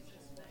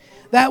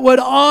that would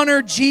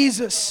honor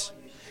Jesus.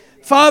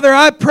 Father,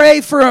 I pray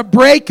for a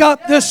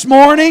breakup this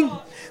morning,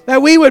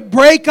 that we would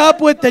break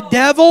up with the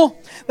devil,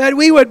 that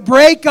we would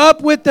break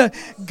up with the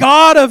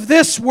God of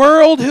this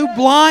world who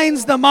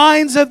blinds the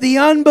minds of the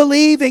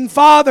unbelieving.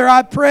 Father,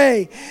 I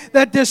pray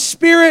that the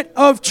Spirit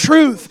of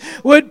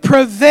truth would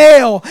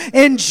prevail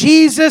in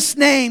Jesus'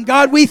 name.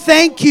 God, we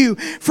thank you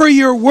for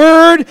your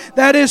word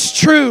that is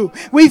true.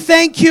 We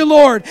thank you,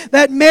 Lord,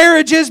 that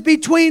marriage is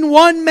between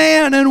one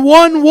man and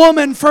one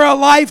woman for a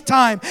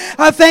lifetime.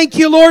 I thank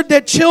you, Lord,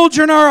 that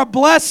children are a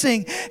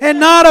blessing and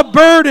not a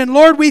burden.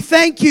 Lord, we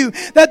thank you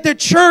that the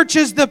church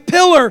is the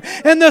pillar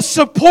and the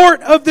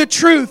support of the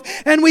truth.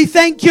 And we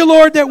thank you,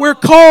 Lord, that we're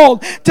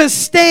called to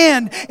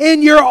stand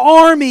in your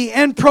army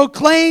and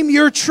proclaim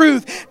your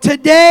truth.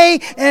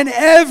 Today and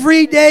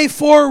every day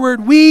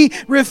forward, we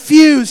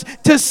refuse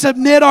to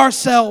submit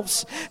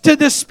ourselves to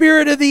the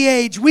spirit of the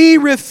age. We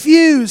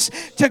refuse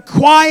to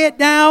quiet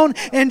down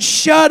and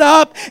shut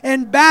up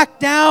and back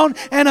down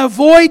and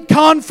avoid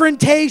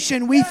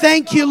confrontation. We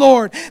thank you,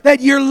 Lord,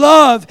 that your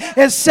love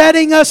is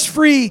setting us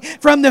free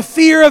from the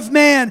fear of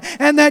man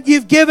and that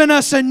you've given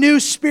us a new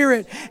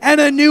spirit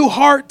and a new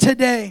heart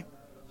today.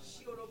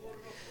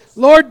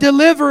 Lord,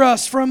 deliver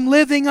us from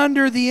living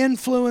under the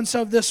influence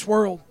of this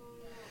world.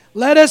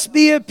 Let us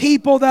be a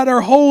people that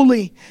are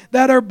holy,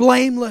 that are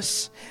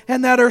blameless,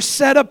 and that are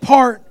set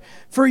apart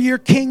for your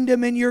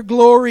kingdom and your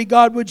glory.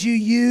 God, would you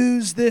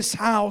use this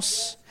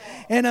house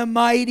in a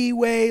mighty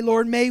way?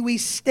 Lord, may we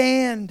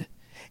stand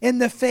in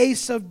the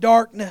face of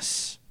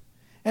darkness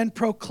and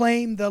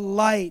proclaim the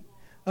light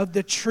of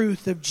the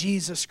truth of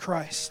Jesus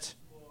Christ.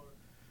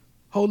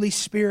 Holy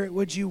Spirit,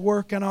 would you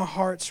work in our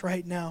hearts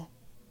right now?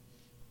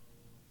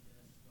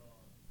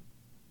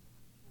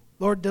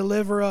 Lord,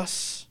 deliver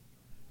us.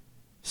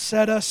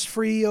 Set us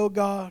free, O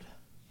God.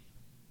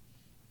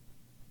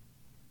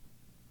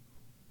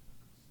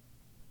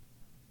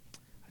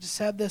 I just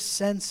have this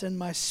sense in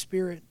my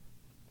spirit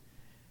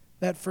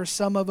that for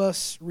some of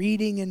us,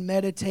 reading and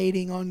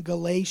meditating on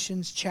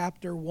Galatians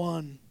chapter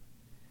 1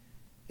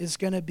 is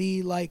going to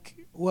be like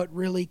what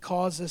really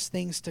causes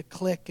things to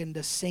click and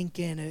to sink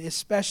in,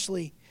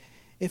 especially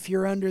if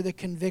you're under the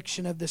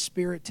conviction of the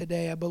Spirit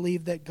today. I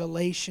believe that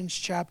Galatians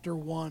chapter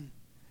 1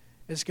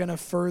 is going to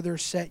further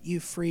set you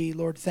free.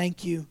 Lord,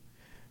 thank you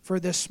for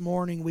this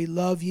morning. We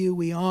love you.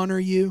 We honor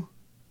you.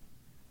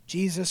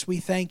 Jesus, we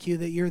thank you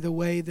that you're the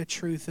way, the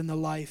truth, and the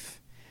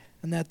life,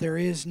 and that there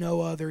is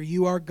no other.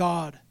 You are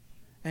God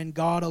and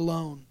God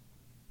alone.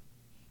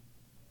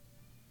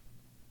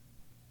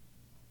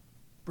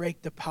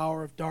 Break the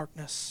power of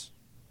darkness.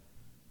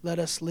 Let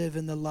us live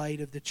in the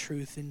light of the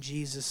truth. In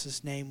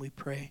Jesus' name we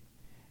pray.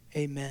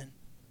 Amen.